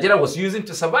that Nigeria was using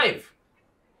to survive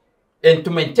and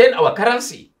to maintain our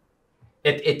currency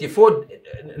at 84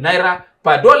 naira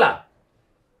per dollar.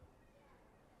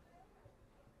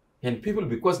 And people,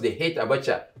 because they hate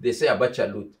Abacha, they say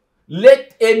Abacha loot.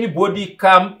 Let anybody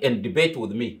come and debate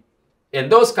with me.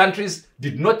 And those countries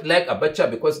did not like Abacha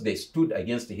because they stood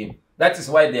against him. That is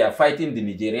why they are fighting the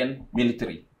Nigerian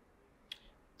military.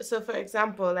 So, for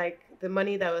example, like the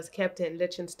money that was kept in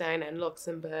Liechtenstein and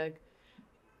Luxembourg,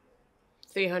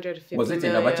 350 Was it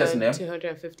million, in Abacha's name?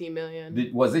 250 million.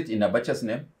 Was it in Abacha's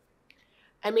name?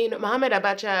 I mean, Mohammed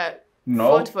Abacha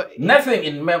No, fought for... nothing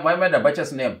in Mohammed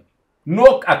Abacha's name.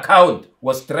 No account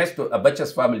was traced to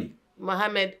Abacha's family.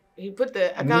 Mohammed, he put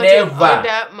the account Never.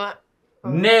 under...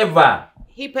 Never.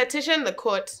 He petitioned the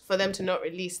court for them to not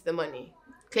release the money,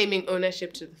 claiming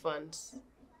ownership to the funds.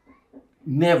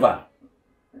 Never.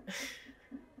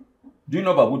 Do you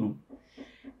know Babudu?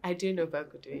 I do know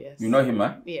Bagudu, yes. You know him,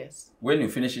 huh? Yes. When you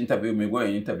finish interview me, go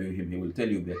and interview him. He will tell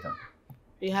you better.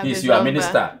 You have He's his your number.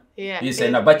 minister. Yeah. He's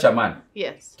an Abacha man.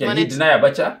 Yes. Can he deny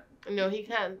Abacha? No, he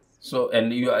can't. So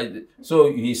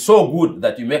so he's so good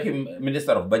that you make him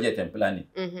Minister of Budget and Planning.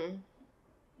 Mm-hmm.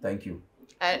 Thank you.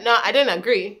 No, I didn't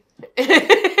agree.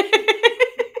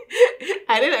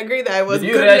 I didn't agree that I was. Did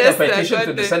you write a petition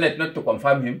to the Senate not to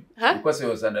confirm him? Huh? Because he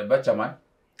was an Abacha man?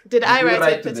 Did I write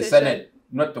a to petition? the Senate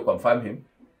not to confirm him?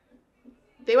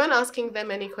 They weren't asking them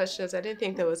any questions. I didn't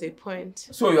think there was a point.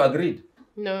 So you agreed?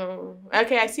 No.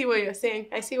 Okay, I see what you're saying.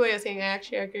 I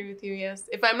actually agree with you, yes.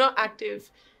 If I'm not active,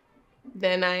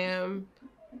 then I am,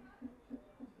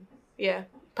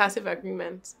 passive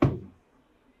agreement.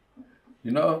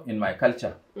 You know, in my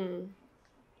culture,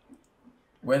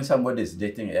 when somebody is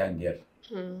dating a young girl,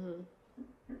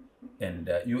 and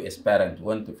you as parent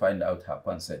want to find out her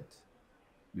consent,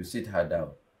 you sit her down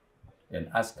and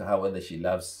ask her whether she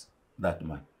loves that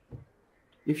man.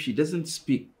 If she doesn't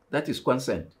speak, that is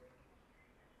consent.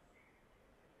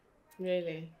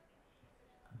 Really?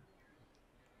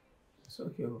 It's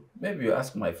okay. Maybe you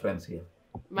ask my friends here.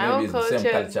 My Maybe own it's the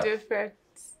same culture is culture. different.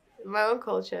 My own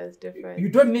culture is different. You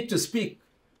don't need to speak.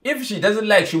 If she doesn't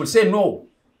like, she will say no.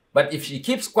 But if she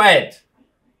keeps quiet,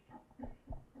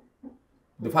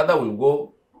 the father will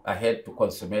go ahead to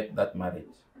consummate that marriage.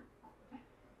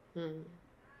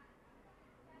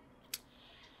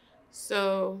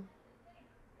 So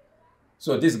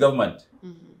this government,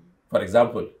 for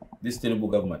example, this Tinubu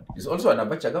government, is also an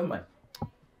Abacha government.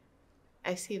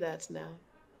 I see that now.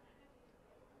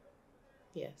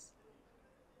 Yes.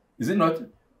 Is it not?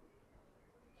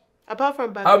 Apart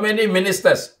from Bagudu. How many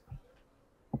ministers?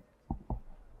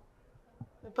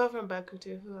 Apart from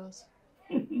Bagudu, who else?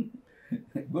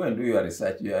 Go and do your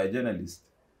research. You are a journalist.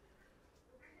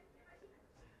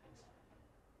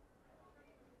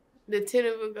 The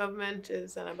Tinubu government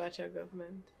is an Abacha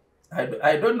government.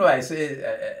 I don't know. I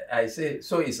say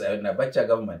so. It's an Abacha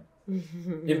government.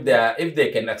 if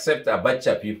they can accept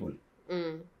Abacha people,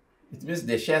 it means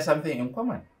they share something in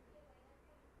common.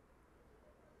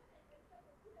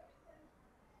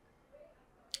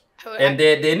 And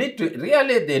they need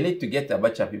to get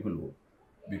Abacha people,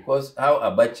 because how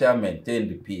Abacha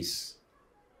maintained peace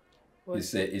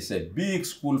is a big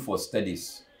school for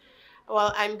studies.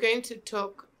 Well, I'm going to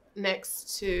talk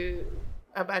next to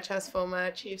Abacha's former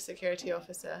chief security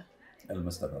officer. El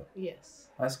Mustafa. Yes.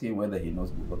 Ask him whether he knows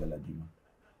Buba Galadima.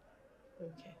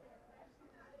 Okay.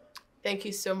 Thank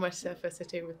you so much, sir, for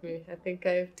sitting with me. I think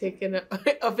I've taken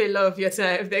up a lot of your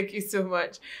time. Thank you so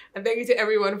much. And thank you to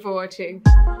everyone for watching.